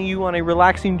be guiding you on a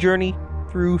relaxing journey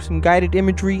through some guided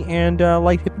imagery and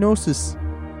light hypnosis.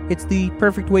 It's the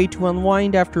perfect way to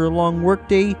unwind after a long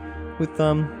workday with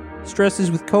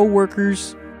stresses with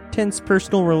coworkers, tense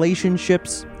personal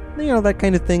relationships, that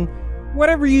kind of thing.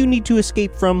 Whatever you need to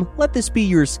escape from, let this be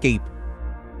your escape.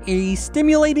 A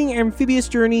stimulating amphibious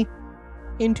journey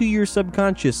into your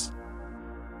subconscious.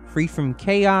 Free from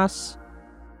chaos,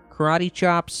 karate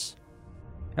chops,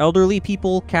 elderly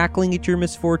people cackling at your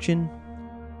misfortune.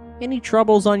 Any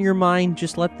troubles on your mind,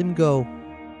 just let them go.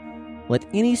 Let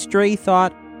any stray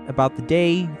thought about the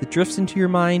day that drifts into your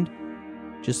mind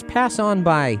just pass on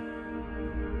by.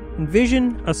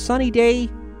 Envision a sunny day.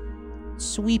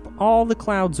 Sweep all the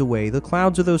clouds away. The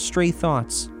clouds are those stray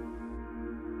thoughts.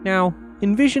 Now,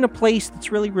 envision a place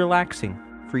that's really relaxing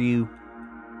for you.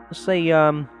 Let's say,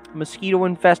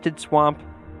 mosquito-infested swamp.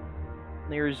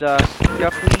 There's,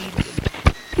 duckweed.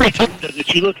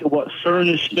 If you look at what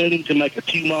CERN is spending to make a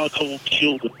 2-molecule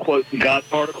shield with, quote, God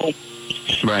particle,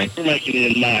 right, we're making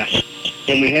it in mass.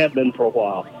 And we have been for a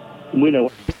while. And we know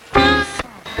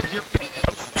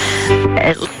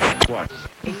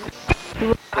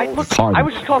I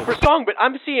was just calling for a song, but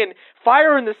I'm seeing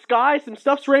fire in the sky, some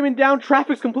stuff's raining down,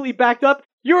 traffic's completely backed up.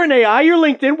 You're an AI, you're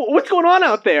LinkedIn. What's going on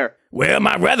out there? Well,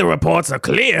 my weather reports are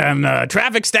clear, and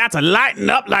traffic stats are lighting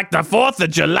up like the 4th of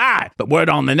July. But word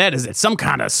on the net is it's some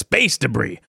kind of space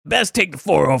debris. Best take the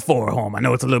 404 home. I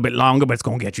know it's a little bit longer, but it's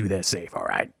going to get you there safe, all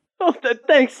right? Oh,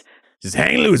 thanks. Just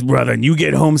hang loose, brother, and you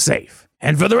get home safe.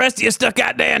 And for the rest of you stuck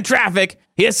out there in traffic,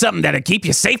 here's something that'll keep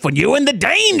you safe when you're in the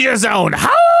danger zone.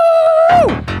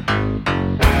 Ho!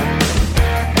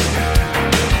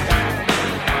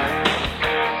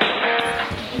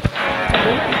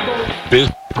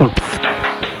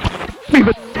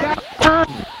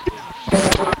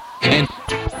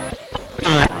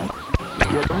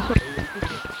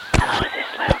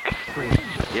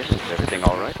 Yes, is everything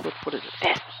all right? What is it?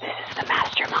 This is the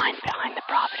mastermind behind the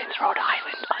Providence, Rhode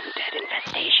Island undead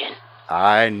infestation.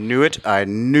 I knew it. I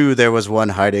knew there was one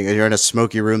hiding. You're in a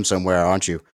smoky room somewhere, aren't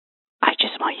you? I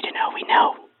just want you to know we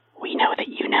know. We know that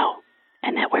you know.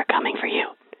 And that we're coming for you.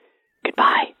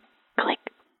 Goodbye. Click.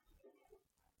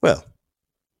 Well,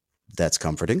 that's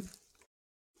comforting.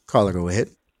 Caller, go ahead.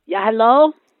 Yeah,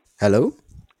 hello? Hello?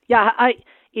 Yeah,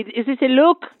 is this a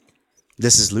Luke?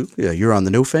 This is Luke. Yeah, you're on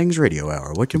the No Fangs Radio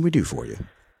Hour. What can we do for you?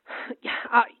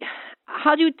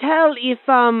 How do you tell if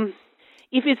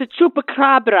it's a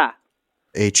chupacabra?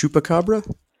 A chupacabra?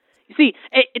 You see,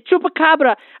 a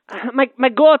chupacabra, my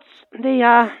goats,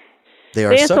 they're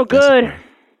so so good.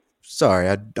 Sorry,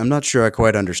 I'm not sure I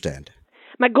quite understand.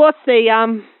 My goats, they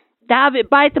have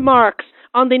bite marks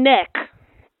on the neck.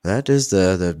 That is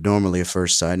the normally a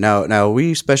first sign. Now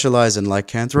we specialize in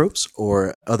lycanthropes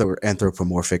or other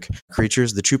anthropomorphic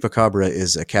creatures. The chupacabra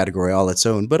is a category all its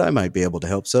own, but I might be able to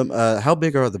help some. How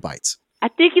big are the bites? I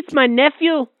think it's my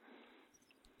nephew.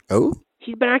 Oh?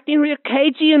 He's been acting real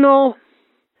cagey, you know.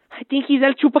 I think he's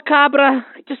El Chupacabra.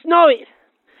 I just know it.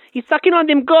 He's sucking on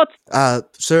them guts.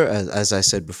 Sir, as I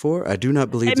said before, I do not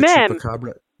believe the ma'am.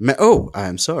 chupacabra... Oh, I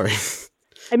am sorry.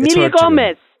 Emilia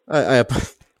Gomez. I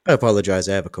apologize,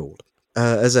 I have a cold.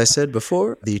 As I said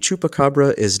before, the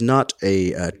chupacabra is not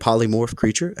a polymorph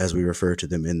creature, as we refer to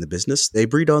them in the business. They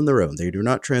breed on their own. They do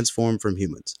not transform from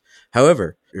humans.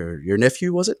 However, your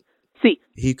nephew, was it? See.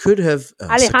 He could have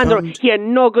Alejandro, succumbed. he a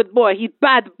no good boy. He's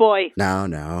bad boy.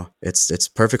 No. It's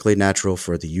perfectly natural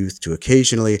for the youth to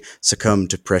occasionally succumb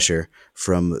to pressure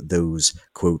from those,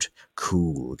 quote,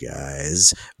 cool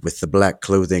guys with the black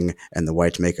clothing and the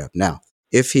white makeup. Now,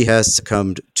 If he has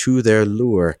succumbed to their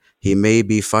lure, he may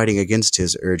be fighting against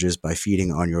his urges by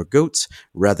feeding on your goats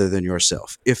rather than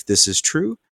yourself. If this is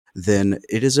true, then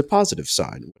it is a positive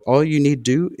sign. All you need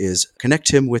to do is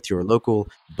connect him with your local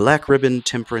Black Ribbon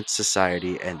Temperance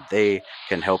Society, and they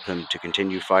can help him to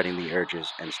continue fighting the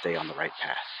urges and stay on the right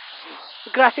path.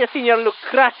 Gracias, Senor Luke.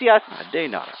 Gracias. De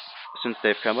nada. Since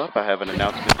they've come up, I have an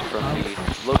announcement from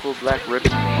the local Black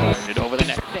Ribbon. Turn it over the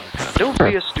next day. Don't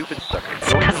be a stupid sucker.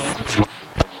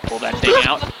 Pull that thing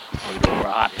out. Put it over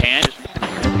a hot pan.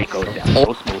 It goes down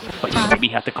so smooth. But you maybe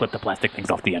have to clip the plastic things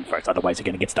off the end first. Otherwise, you're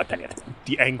going to get stuck on it.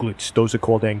 The anglets. Those are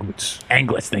called anglets.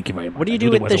 Anglets, thank you very much. What do you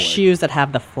do with the shoes that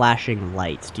have the flashing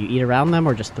lights? Do you eat around them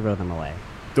or just throw them away?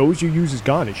 Those you use as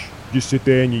garnish. You just sit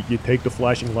there and you take the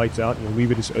flashing lights out and you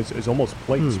leave it as almost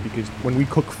plates, because when we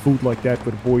cook food like that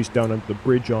for the boys down on the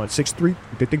bridge on 6th Street,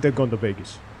 they think they're going to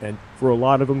Vegas. And for a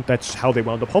lot of them, that's how they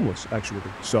wound up homeless, actually.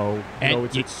 So,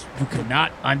 you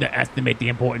cannot underestimate the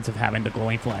importance of having the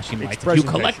glowing flashing lights. If you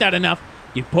presentation. collect that enough,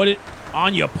 you put it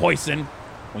on your poison.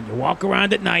 When you walk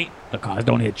around at night, the cars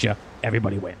don't hit you.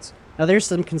 Everybody wins. Now, there's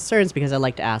some concerns because I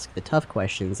like to ask the tough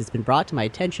questions. It's been brought to my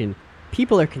attention.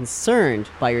 People are concerned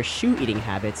by your shoe-eating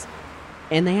habits,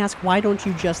 and they ask, why don't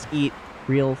you just eat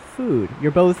real food?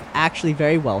 You're both actually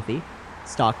very wealthy,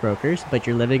 stockbrokers, but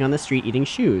you're living on the street eating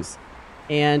shoes.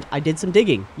 And I did some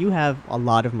digging. You have a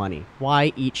lot of money.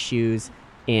 Why eat shoes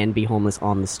and be homeless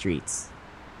on the streets?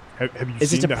 Have you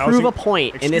It's seen just the to prove housing? a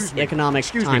point in this economic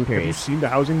time period. Have you seen the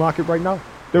housing market right now?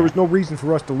 There was no reason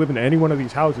for us to live in any one of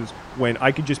these houses when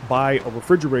I could just buy a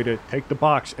refrigerator, take the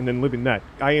box, and then live in that.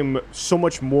 I am so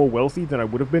much more wealthy than I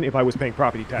would have been if I was paying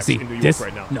property taxes in New York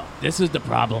right now. No, this is the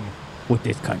problem with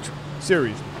this country.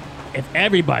 Seriously. If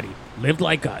everybody lived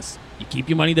like us, you keep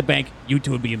your money in the bank, you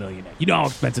too would be a millionaire. You know how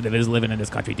expensive it is living in this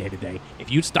country day to day. If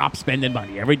you stop spending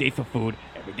money every day for food,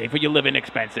 every day for your living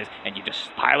expenses, and you just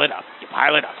pile it up, you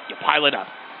pile it up, you pile it up,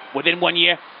 within 1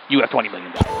 year, you have $20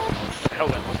 million. Hell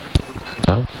then.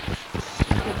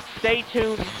 Stay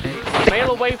tuned.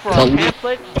 Mail away for our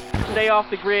pamphlet. Stay off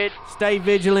the grid. Stay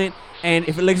vigilant. And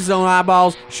if it licks its own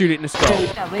eyeballs, shoot it in the skull.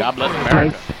 God bless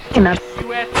America.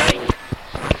 USA.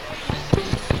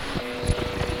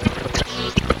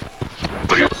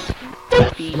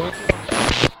 Feet,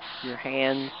 your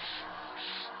hands.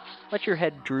 Let your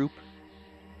head droop.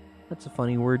 That's a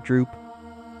funny word, droop.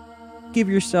 Give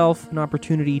yourself an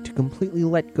opportunity to completely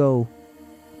let go.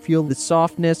 Feel the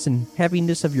softness and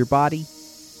heaviness of your body.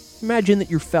 Imagine that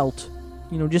you're felt.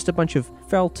 Just a bunch of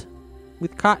felt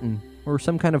with cotton or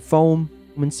some kind of foam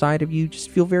inside of you. Just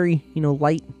feel very,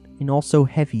 light and also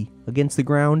heavy against the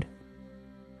ground.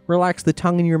 Relax the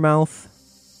tongue in your mouth,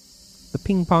 the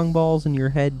ping pong balls in your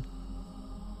head.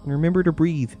 And remember to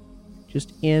breathe.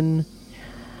 Just in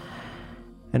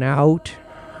and out.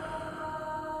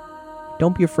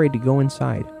 Don't be afraid to go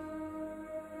inside.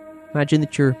 Imagine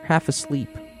that you're half asleep.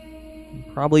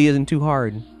 It probably isn't too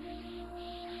hard.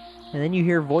 And then you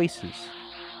hear voices.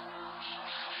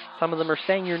 Some of them are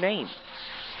saying your name.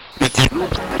 It's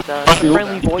a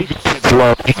friendly voice.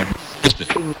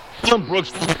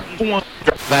 Brooks,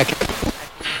 back.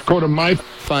 Go to my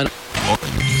fun.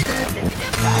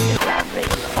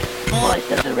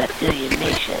 Voice of the reptilian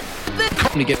nation.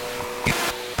 To get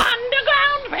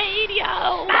Underground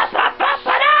Radio.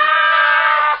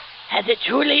 Has it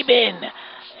truly been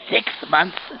 6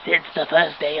 months since the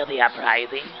first day of the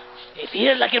uprising? It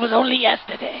feels like it was only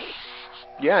yesterday.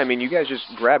 Yeah, I mean, you guys just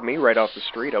grabbed me right off the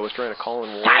street. I was trying to call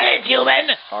in warn. Silence, human!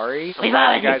 Sorry. We've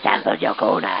already sampled your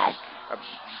gonads.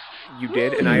 You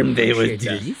did, and I appreciate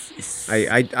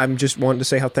that. I'm just wanting to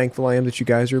say how thankful I am that you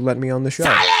guys are letting me on the show.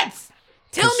 Silence!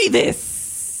 Tell me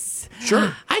this.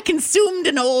 Sure. I consumed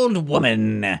an old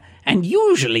woman, and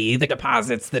usually the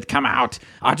deposits that come out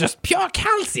are just pure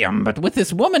calcium, but with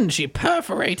this woman, she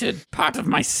perforated part of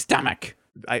my stomach.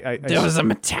 There was a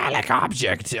metallic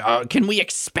object. Can we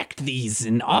expect these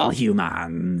in all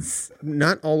humans?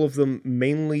 Not all of them,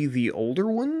 mainly the older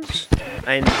ones.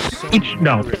 And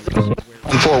no.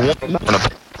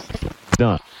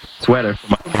 No. Sweater.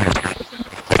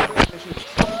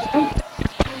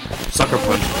 Sucker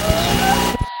punch.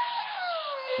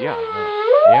 Yeah.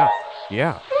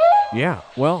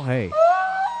 Well, hey.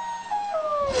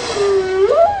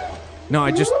 No,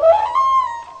 it's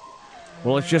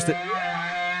just that...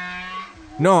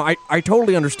 No, I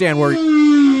totally understand where...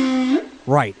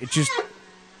 Right, it just...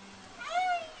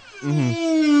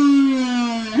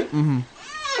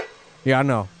 Yeah, I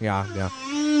know. Yeah.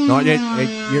 No,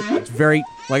 it's very...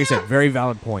 Like I said, very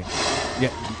valid point.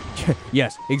 Yeah.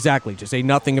 Yes, exactly. Just say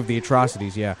nothing of the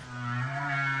atrocities, yeah.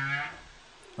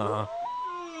 Uh-huh.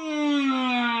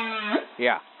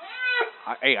 yeah,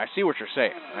 I see what you're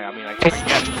saying. I mean, I get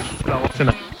it. No, it's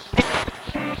enough.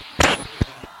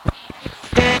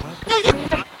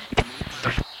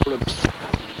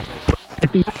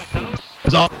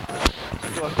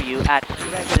 Store for you at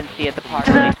residency at the Park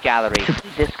Place Gallery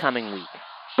this coming week.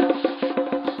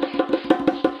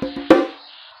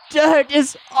 Dirt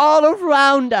is all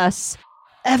around us.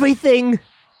 Everything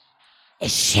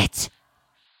is shit.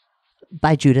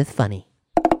 By Judith Funny.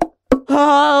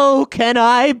 How can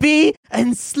I be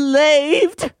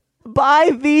enslaved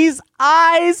by these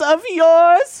eyes of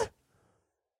yours?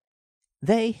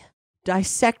 They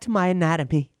dissect my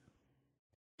anatomy.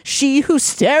 She who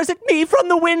stares at me from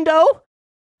the window,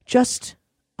 just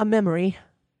a memory.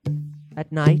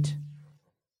 At night,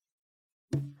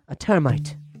 a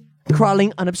termite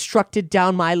crawling unobstructed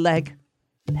down my leg.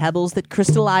 Pebbles that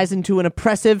crystallize into an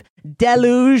oppressive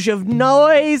deluge of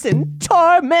noise and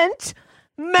torment.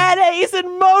 Mayonnaise and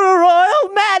motor oil!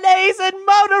 Mayonnaise and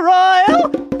motor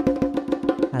oil!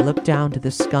 I looked down to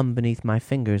the scum beneath my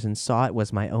fingers and saw it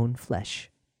was my own flesh.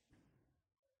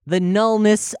 The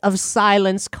nullness of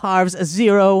silence carves a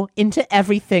zero into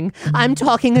everything. I'm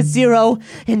talking a zero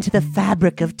into the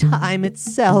fabric of time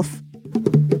itself.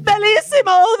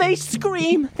 Bellissimo!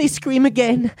 They scream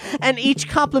again, and each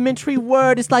complimentary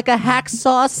word is like a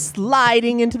hacksaw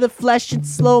sliding into the flesh in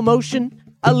slow motion.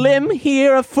 A limb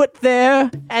here, a foot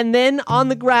there, and then on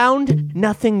the ground,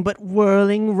 nothing but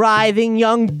whirling, writhing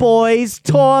young boys,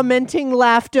 tormenting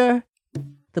laughter.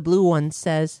 The blue one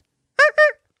says,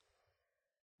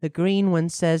 the green one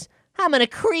says, I'm gonna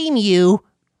cream you.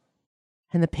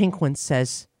 And the pink one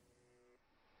says,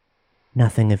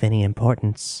 nothing of any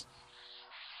importance.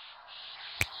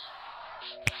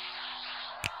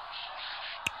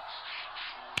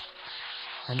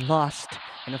 I'm lost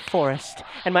in a forest,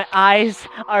 and my eyes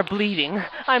are bleeding.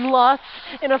 I'm lost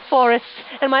in a forest,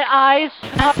 and my eyes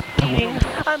are bleeding.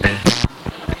 I'm in a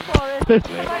forest,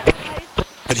 and my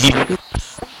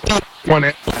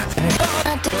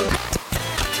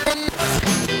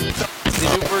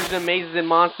The new version of Mazes and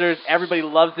Monsters, everybody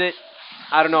loves it.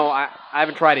 I don't know. I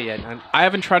haven't tried it yet. I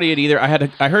haven't tried it yet either.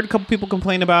 I heard a couple people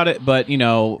complain about it, but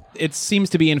it seems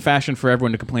to be in fashion for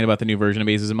everyone to complain about the new version of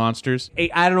Mazes and Monsters.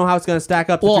 I don't know how it's going to stack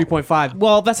up to 3.5.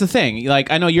 Well, that's the thing.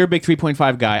 Like, I know you're a big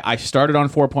 3.5 guy. I started on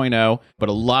 4.0, but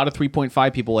a lot of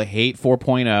 3.5 people hate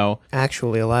 4.0.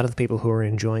 Actually, a lot of the people who are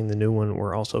enjoying the new one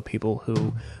were also people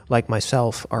who, like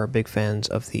myself, are big fans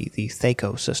of the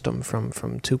THACO system from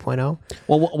 2.0.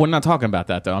 Well, we're not talking about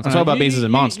that though. I'm talking about Mazes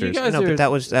and Monsters. But that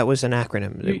was an acronym.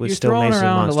 It was You're still throwing Mazes and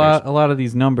around Monsters. a lot of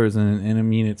these numbers, and I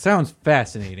mean, it sounds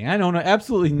fascinating. I don't know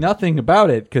absolutely nothing about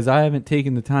it because I haven't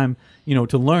taken the time,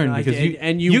 to learn. Because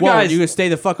you guys, you stay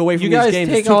the fuck away from these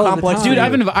games. It's too complex, dude.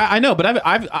 I know, but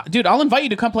dude, I'll invite you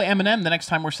to come play Eminem the next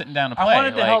time we're sitting down to play. I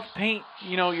wanted to help paint,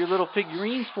 your little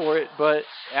figurines for it, but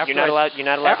after You're not allowed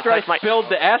after to I touch my spilled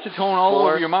the acetone all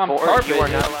over your mom's carpet. You are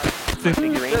not allowed to touch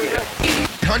figurines.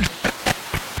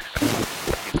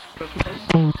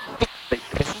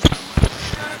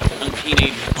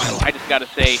 Teenage, I just gotta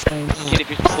say, kid, if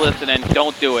you're still listening,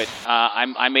 don't do it.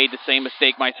 I made the same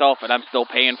mistake myself, and I'm still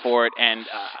paying for it. And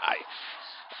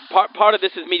part of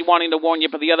this is me wanting to warn you,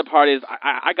 but the other part is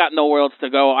I got nowhere else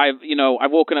to go. I've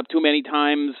woken up too many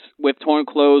times with torn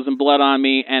clothes and blood on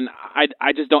me, and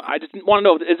I just want to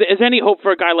know, is there any hope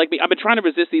for a guy like me? I've been trying to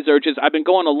resist these urges. I've been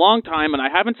going a long time, and I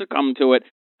haven't succumbed to it,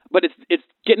 but it's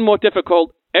getting more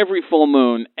difficult every full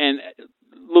moon. And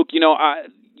Luke,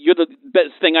 you're the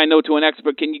best thing I know to an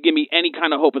expert. Can you give me any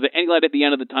kind of hope? Is there any light at the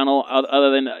end of the tunnel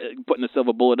other than putting a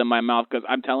silver bullet in my mouth? Because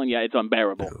I'm telling you, it's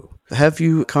unbearable. Have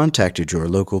you contacted your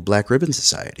local Black Ribbon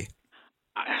Society?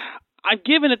 I've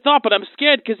given it thought, but I'm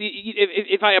scared because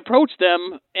if I approach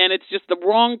them and it's just the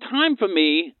wrong time for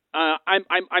me, I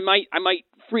might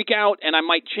freak out and I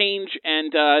might change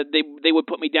and they would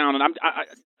put me down. And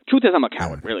truth is, I'm a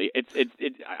coward. Really,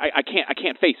 I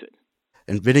can't face it.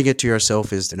 Admitting it to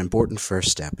yourself is an important first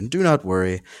step, and do not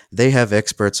worry, they have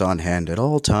experts on hand at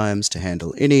all times to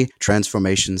handle any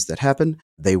transformations that happen.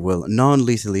 They will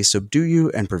non-lethally subdue you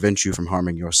and prevent you from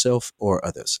harming yourself or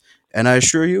others. And I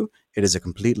assure you, it is a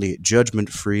completely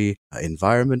judgment-free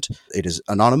environment. It is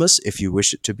anonymous if you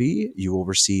wish it to be. You will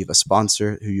receive a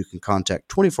sponsor who you can contact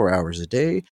 24 hours a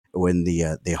day when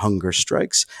the hunger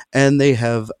strikes, and they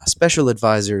have special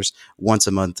advisors once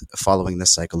a month following the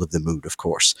cycle of the mood, of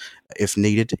course. If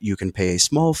needed, you can pay a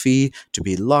small fee to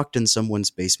be locked in someone's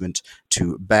basement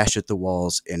to bash at the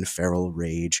walls in feral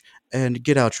rage and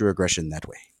get out your aggression that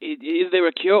way. Is there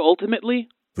a cure ultimately?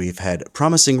 We've had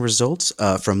promising results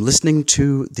from listening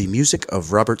to the music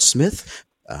of Robert Smith.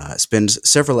 Spend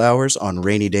several hours on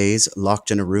rainy days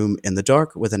locked in a room in the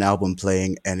dark with an album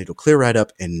playing, and it'll clear right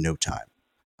up in no time.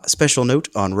 A special note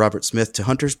on Robert Smith to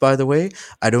hunters, by the way.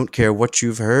 I don't care what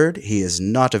you've heard. He is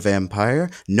not a vampire.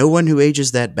 No one who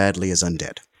ages that badly is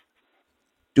undead.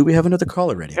 Do we have another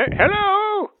caller ready?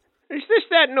 Hello? Is this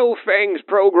that No Fangs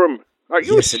program? Are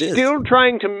you Yes, it is. still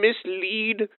trying to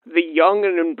mislead the young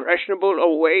and impressionable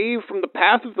away from the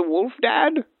path of the wolf,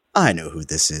 Dad? I know who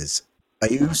this is. Are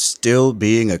you still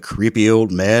being a creepy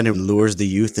old man who lures the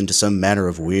youth into some manner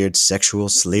of weird sexual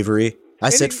slavery? I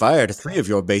set fire to 3 of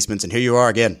your basements, and here you are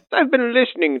again. I've been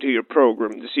listening to your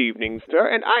program this evening, sir,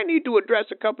 and I need to address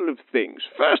a couple of things.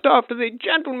 First off, to the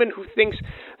gentleman who thinks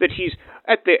that he's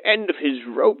at the end of his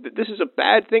rope, that this is a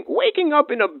bad thing. Waking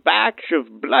up in a batch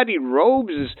of bloody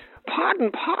robes is part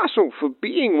and parcel for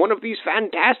being one of these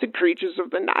fantastic creatures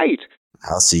of the night.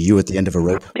 I'll see you at the end of a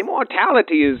rope.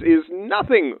 Immortality is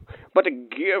nothing but a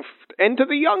gift. And to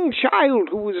the young child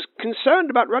who is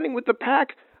concerned about running with the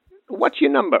pack, what's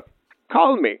your number?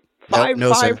 Call me.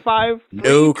 No, sir. 555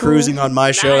 No cruising on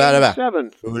my show.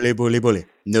 Bully, bully.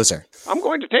 No, sir. I'm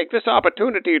going to take this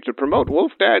opportunity to promote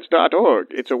wolfdads.org.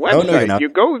 It's a website. no, you're not. You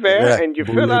go there Yeah. and you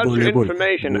fill out your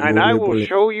information, and I will bully.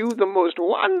 show you the most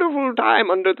wonderful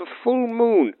time under the full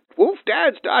moon.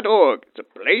 Wolfdads.org. It's a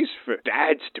place for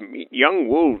dads to meet young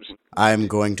wolves. I'm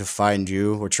going to find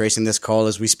you. We're tracing this call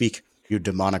as we speak. You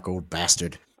demonic old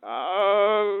bastard.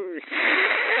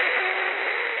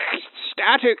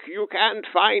 Static, you can't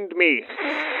find me.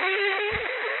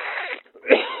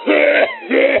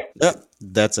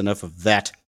 That's enough of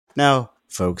that. Now,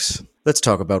 folks, let's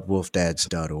talk about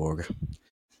wolfdads.org.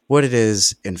 What it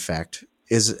is, in fact,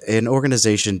 is an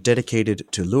organization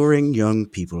dedicated to luring young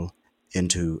people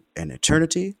into an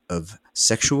eternity of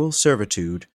sexual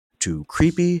servitude to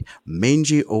creepy,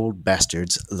 mangy old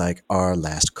bastards like our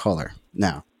last caller.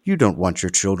 Now, you don't want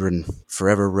your children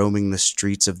forever roaming the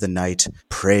streets of the night,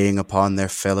 preying upon their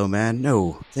fellow man.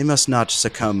 No, they must not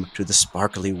succumb to the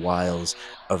sparkly wiles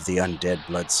of the undead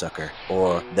bloodsucker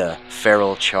or the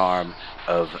feral charm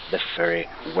of the furry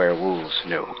werewolves.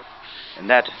 No. And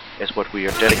that is what we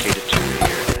are dedicated to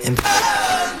here.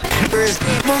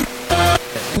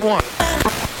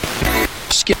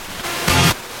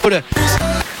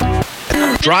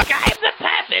 Describe the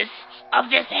purpose of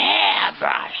this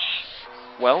hairbrush.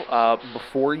 Well,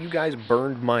 before you guys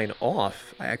burned mine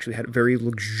off, I actually had a very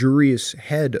luxurious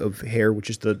head of hair, which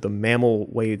is the mammal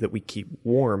way that we keep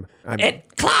warm.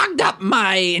 It clogged up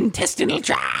my intestinal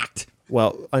tract.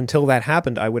 Well, until that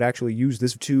happened, I would actually use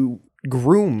this to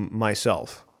groom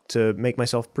myself, to make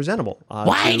myself presentable.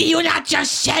 Why do you not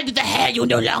just shed the hair you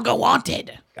no longer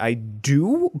wanted? I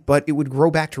do, but it would grow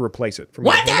back to replace it.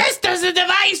 What else does the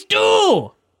device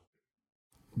do?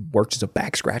 Works as a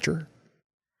back scratcher.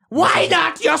 Why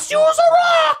not just use a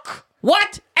rock?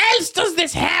 What else does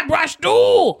this hairbrush do?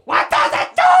 What does it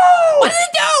do? What does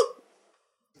it do?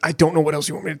 I don't know what else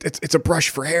you want me to... It's a brush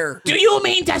for hair. Do you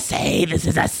mean to say this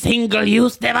is a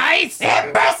single-use device?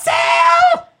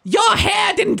 Imbecile! Your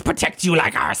hair didn't protect you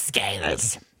like our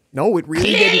scales. No, it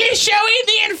really Clearly didn't. showing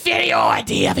the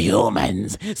inferiority of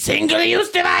humans.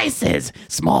 Single-use devices,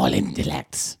 small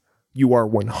intellects. You are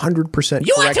 100%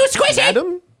 You are correct, too squishy!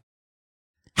 madam.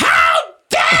 How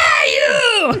dare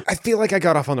you! I feel like I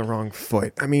got off on the wrong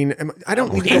foot. I mean, I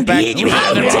don't need to go back.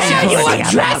 How dare you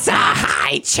address a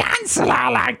high chancellor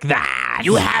like that?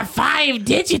 You have 5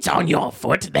 digits on your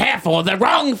foot, therefore the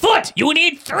wrong foot. You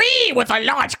need 3 with a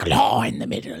large claw in the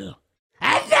middle.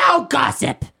 And now,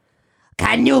 gossip.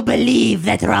 Can you believe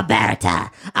that Roberta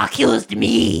accused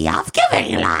me of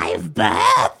giving live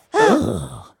birth?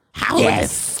 Oh, how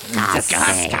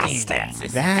disgusting.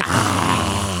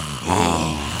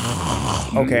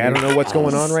 Okay, I don't know what's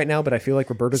going on right now, but I feel like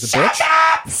Roberta's a bitch. Shut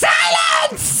up!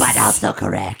 Silence! But also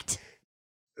correct.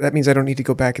 That means I don't need to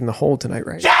go back in the hole tonight,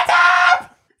 right? Shut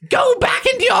up! Go back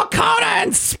into your corner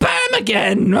and sperm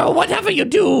again, or whatever you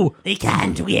do. We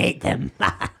can't, we ate them.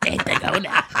 Ate the corner.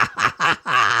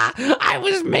 I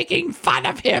was making fun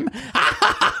of him.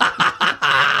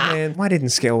 Man, why didn't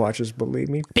Scale Watchers believe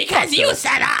me? Because you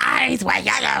said our eyes were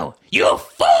yellow. You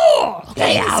fool!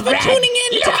 They are red. Tuning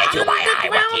in. Look into my eye.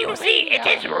 What do you see? It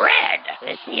is red.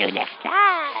 We'll see you next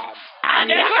time.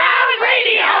 Underground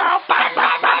Radio.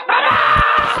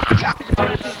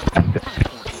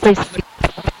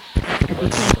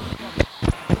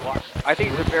 I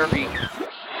think it's a very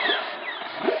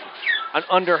an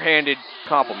underhanded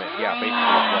compliment. Yeah, basically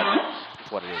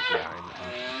that's what it is.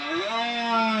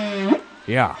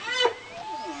 Yeah. Yeah.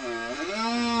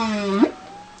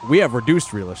 We have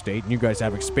reduced real estate, and you guys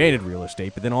have expanded real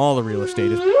estate, but then all the real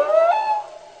estate is...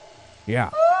 Yeah.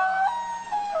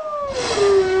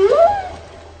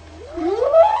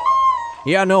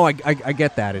 Yeah, no, I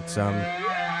get that. It's a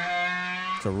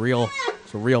real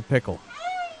pickle.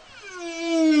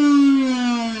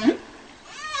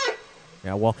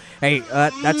 Yeah, well, hey,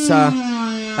 that's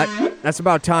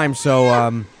about time. So,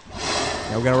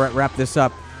 yeah, we gotta wrap this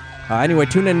up. Anyway,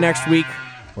 tune in next week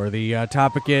where the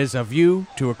topic is A View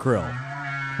to a Krill.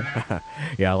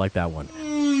 Yeah, I like that one.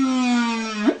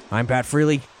 I'm Pat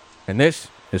Freely, and this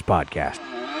is Podcast.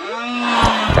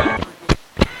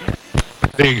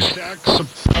 He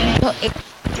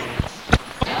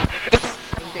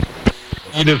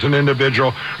is an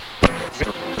individual.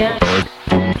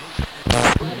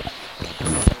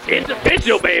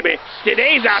 Individual, baby.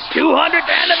 Today's our 200th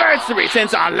anniversary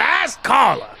since our last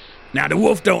caller. Now, the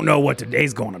wolf don't know what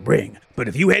today's gonna bring, but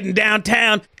if you heading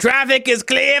downtown, traffic is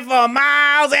clear for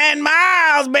miles and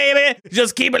miles, baby.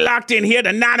 Just keep it locked in here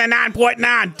to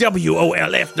 99.9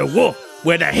 WOLF The Wolf,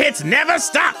 where the hits never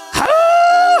stop.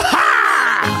 Ho-ha!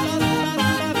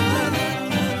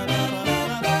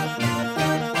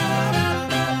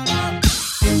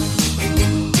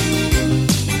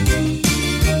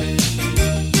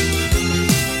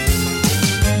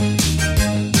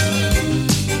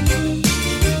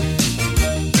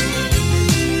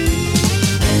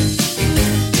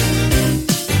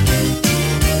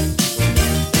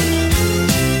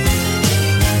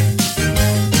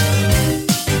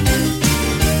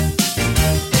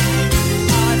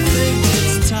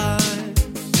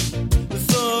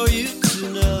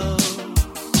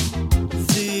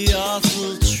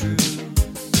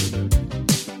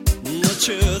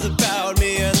 Truth about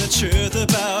me and the truth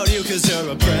about you, 'cause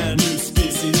you're a brand new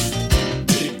species.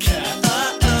 Big cat,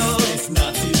 space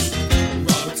Nazis,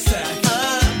 rucksack,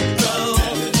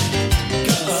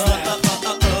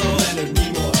 Leonard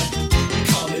Nimoy,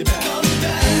 call me back.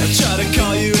 I try to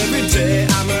call you every day,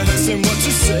 I'm rehearsing what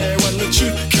to say when the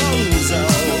truth comes out.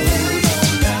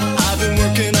 I've been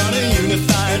working on a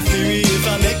unified theory, if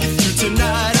I make it through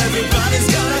tonight, everybody's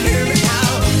gotta hear me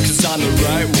out, 'cause I'm the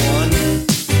right one.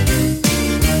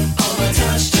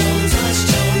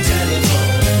 Touchstone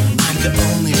telephone. I'm the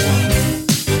only one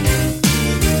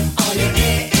on your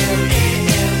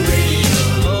AM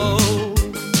radio.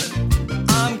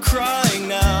 I'm crying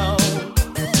now.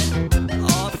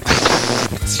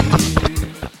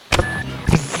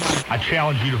 I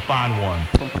challenge you to find one.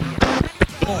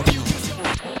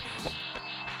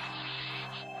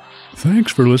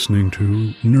 Thanks for listening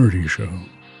to Nerdy Show.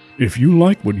 If you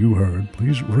like what you heard,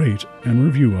 please rate and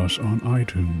review us on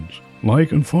iTunes.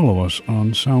 Like and follow us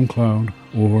on SoundCloud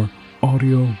or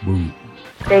Audio Boom.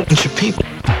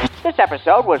 This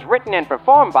episode was written and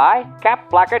performed by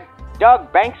Cap Blackard,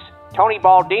 Doug Banks, Tony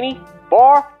Baldini,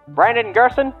 Bohr, Brandon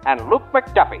Gerson, and Luke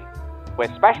McDuffie,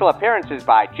 with special appearances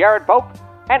by Jared Pope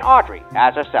and Audrey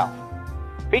as herself.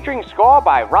 Featuring score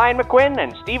by Ryan McQuinn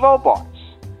and Steve O'Bortz,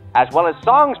 as well as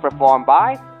songs performed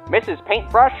by Mrs.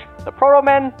 Paintbrush, The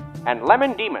Proto-Men, and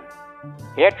Lemon Demon.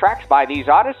 Hear tracks by these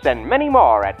artists and many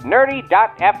more at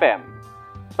nerdy.fm.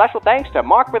 Special thanks to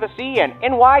Mark with a C and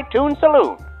NY Toon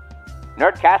Saloon.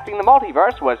 Nerdcasting the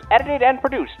Multiverse was edited and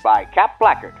produced by Cap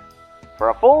Blackard. For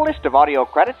a full list of audio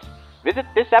credits, visit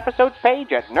this episode's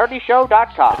page at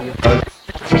nerdyshow.com.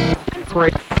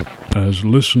 As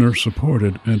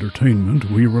listener-supported entertainment,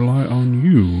 we rely on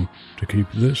you to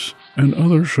keep this and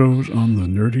other shows on the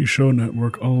Nerdy Show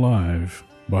Network alive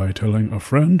by telling a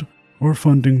friend or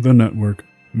funding the network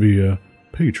via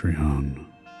Patreon.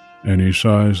 Any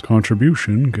size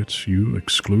contribution gets you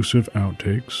exclusive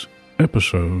outtakes,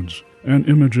 episodes, and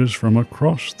images from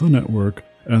across the network,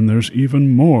 and there's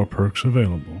even more perks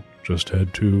available. Just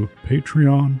head to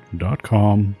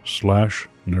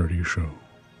patreon.com/nerdyshow.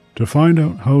 To find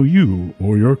out how you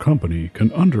or your company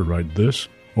can underwrite this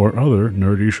or other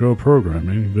Nerdy Show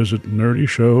programming, visit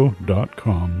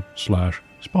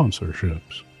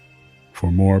nerdyshow.com/sponsorships.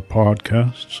 For more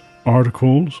podcasts,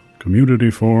 articles,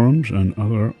 community forums, and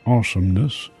other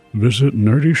awesomeness, visit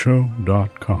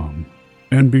nerdyshow.com.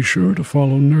 And be sure to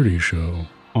follow Nerdy Show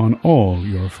on all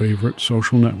your favorite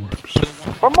social networks.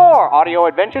 For more audio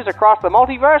adventures across the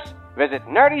multiverse, visit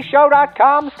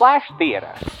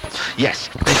nerdyshow.com/theater. Yes.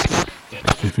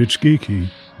 If it's geeky,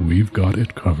 we've got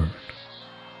it covered.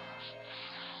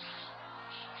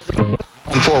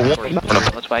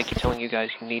 That's why I keep telling you guys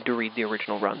you need to read the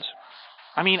original runs.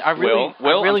 I mean, I really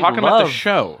I'm talking about the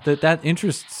show. That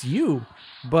interests you,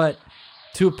 but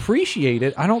to appreciate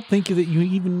it, I don't think that you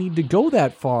even need to go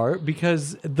that far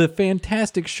because the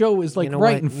fantastic show is like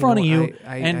right in front of you.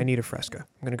 I need a Fresca.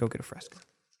 I'm gonna go get a Fresca.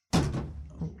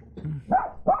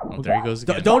 Oh, there he goes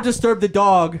again. Don't disturb the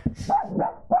dog.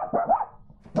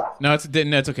 No,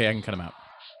 it's okay. I can cut him out.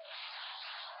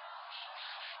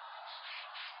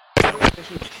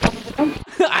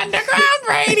 Underground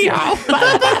radio.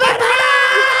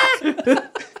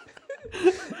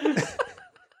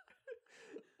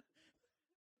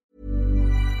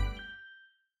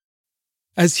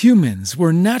 As humans,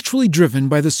 we're naturally driven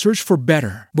by the search for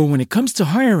better. But when it comes to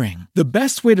hiring, the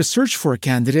best way to search for a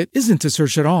candidate isn't to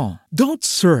search at all. Don't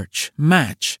search,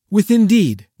 match with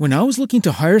Indeed. When I was looking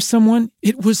to hire someone,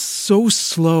 it was so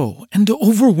slow and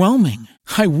overwhelming.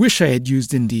 I wish I had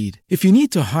used Indeed. If you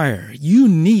need to hire, you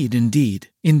need Indeed.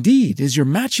 Indeed is your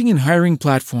matching and hiring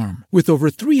platform with over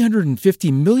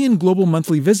 350 million global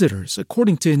monthly visitors,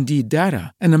 according to Indeed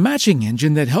data, and a matching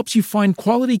engine that helps you find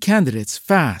quality candidates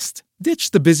fast.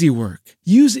 Ditch the busy work.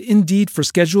 Use Indeed for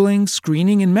scheduling,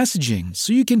 screening, and messaging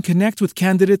so you can connect with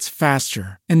candidates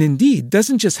faster. And Indeed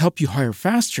doesn't just help you hire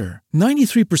faster.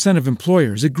 93% of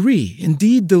employers agree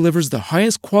Indeed delivers the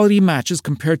highest quality matches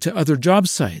compared to other job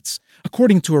sites,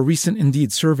 according to a recent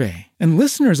Indeed survey. And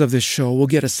listeners of this show will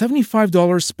get a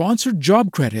 $75 sponsored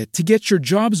job credit to get your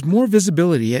jobs more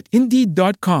visibility at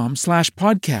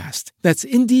Indeed.com/podcast. That's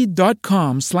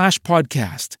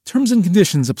Indeed.com/podcast. Terms and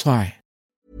conditions apply.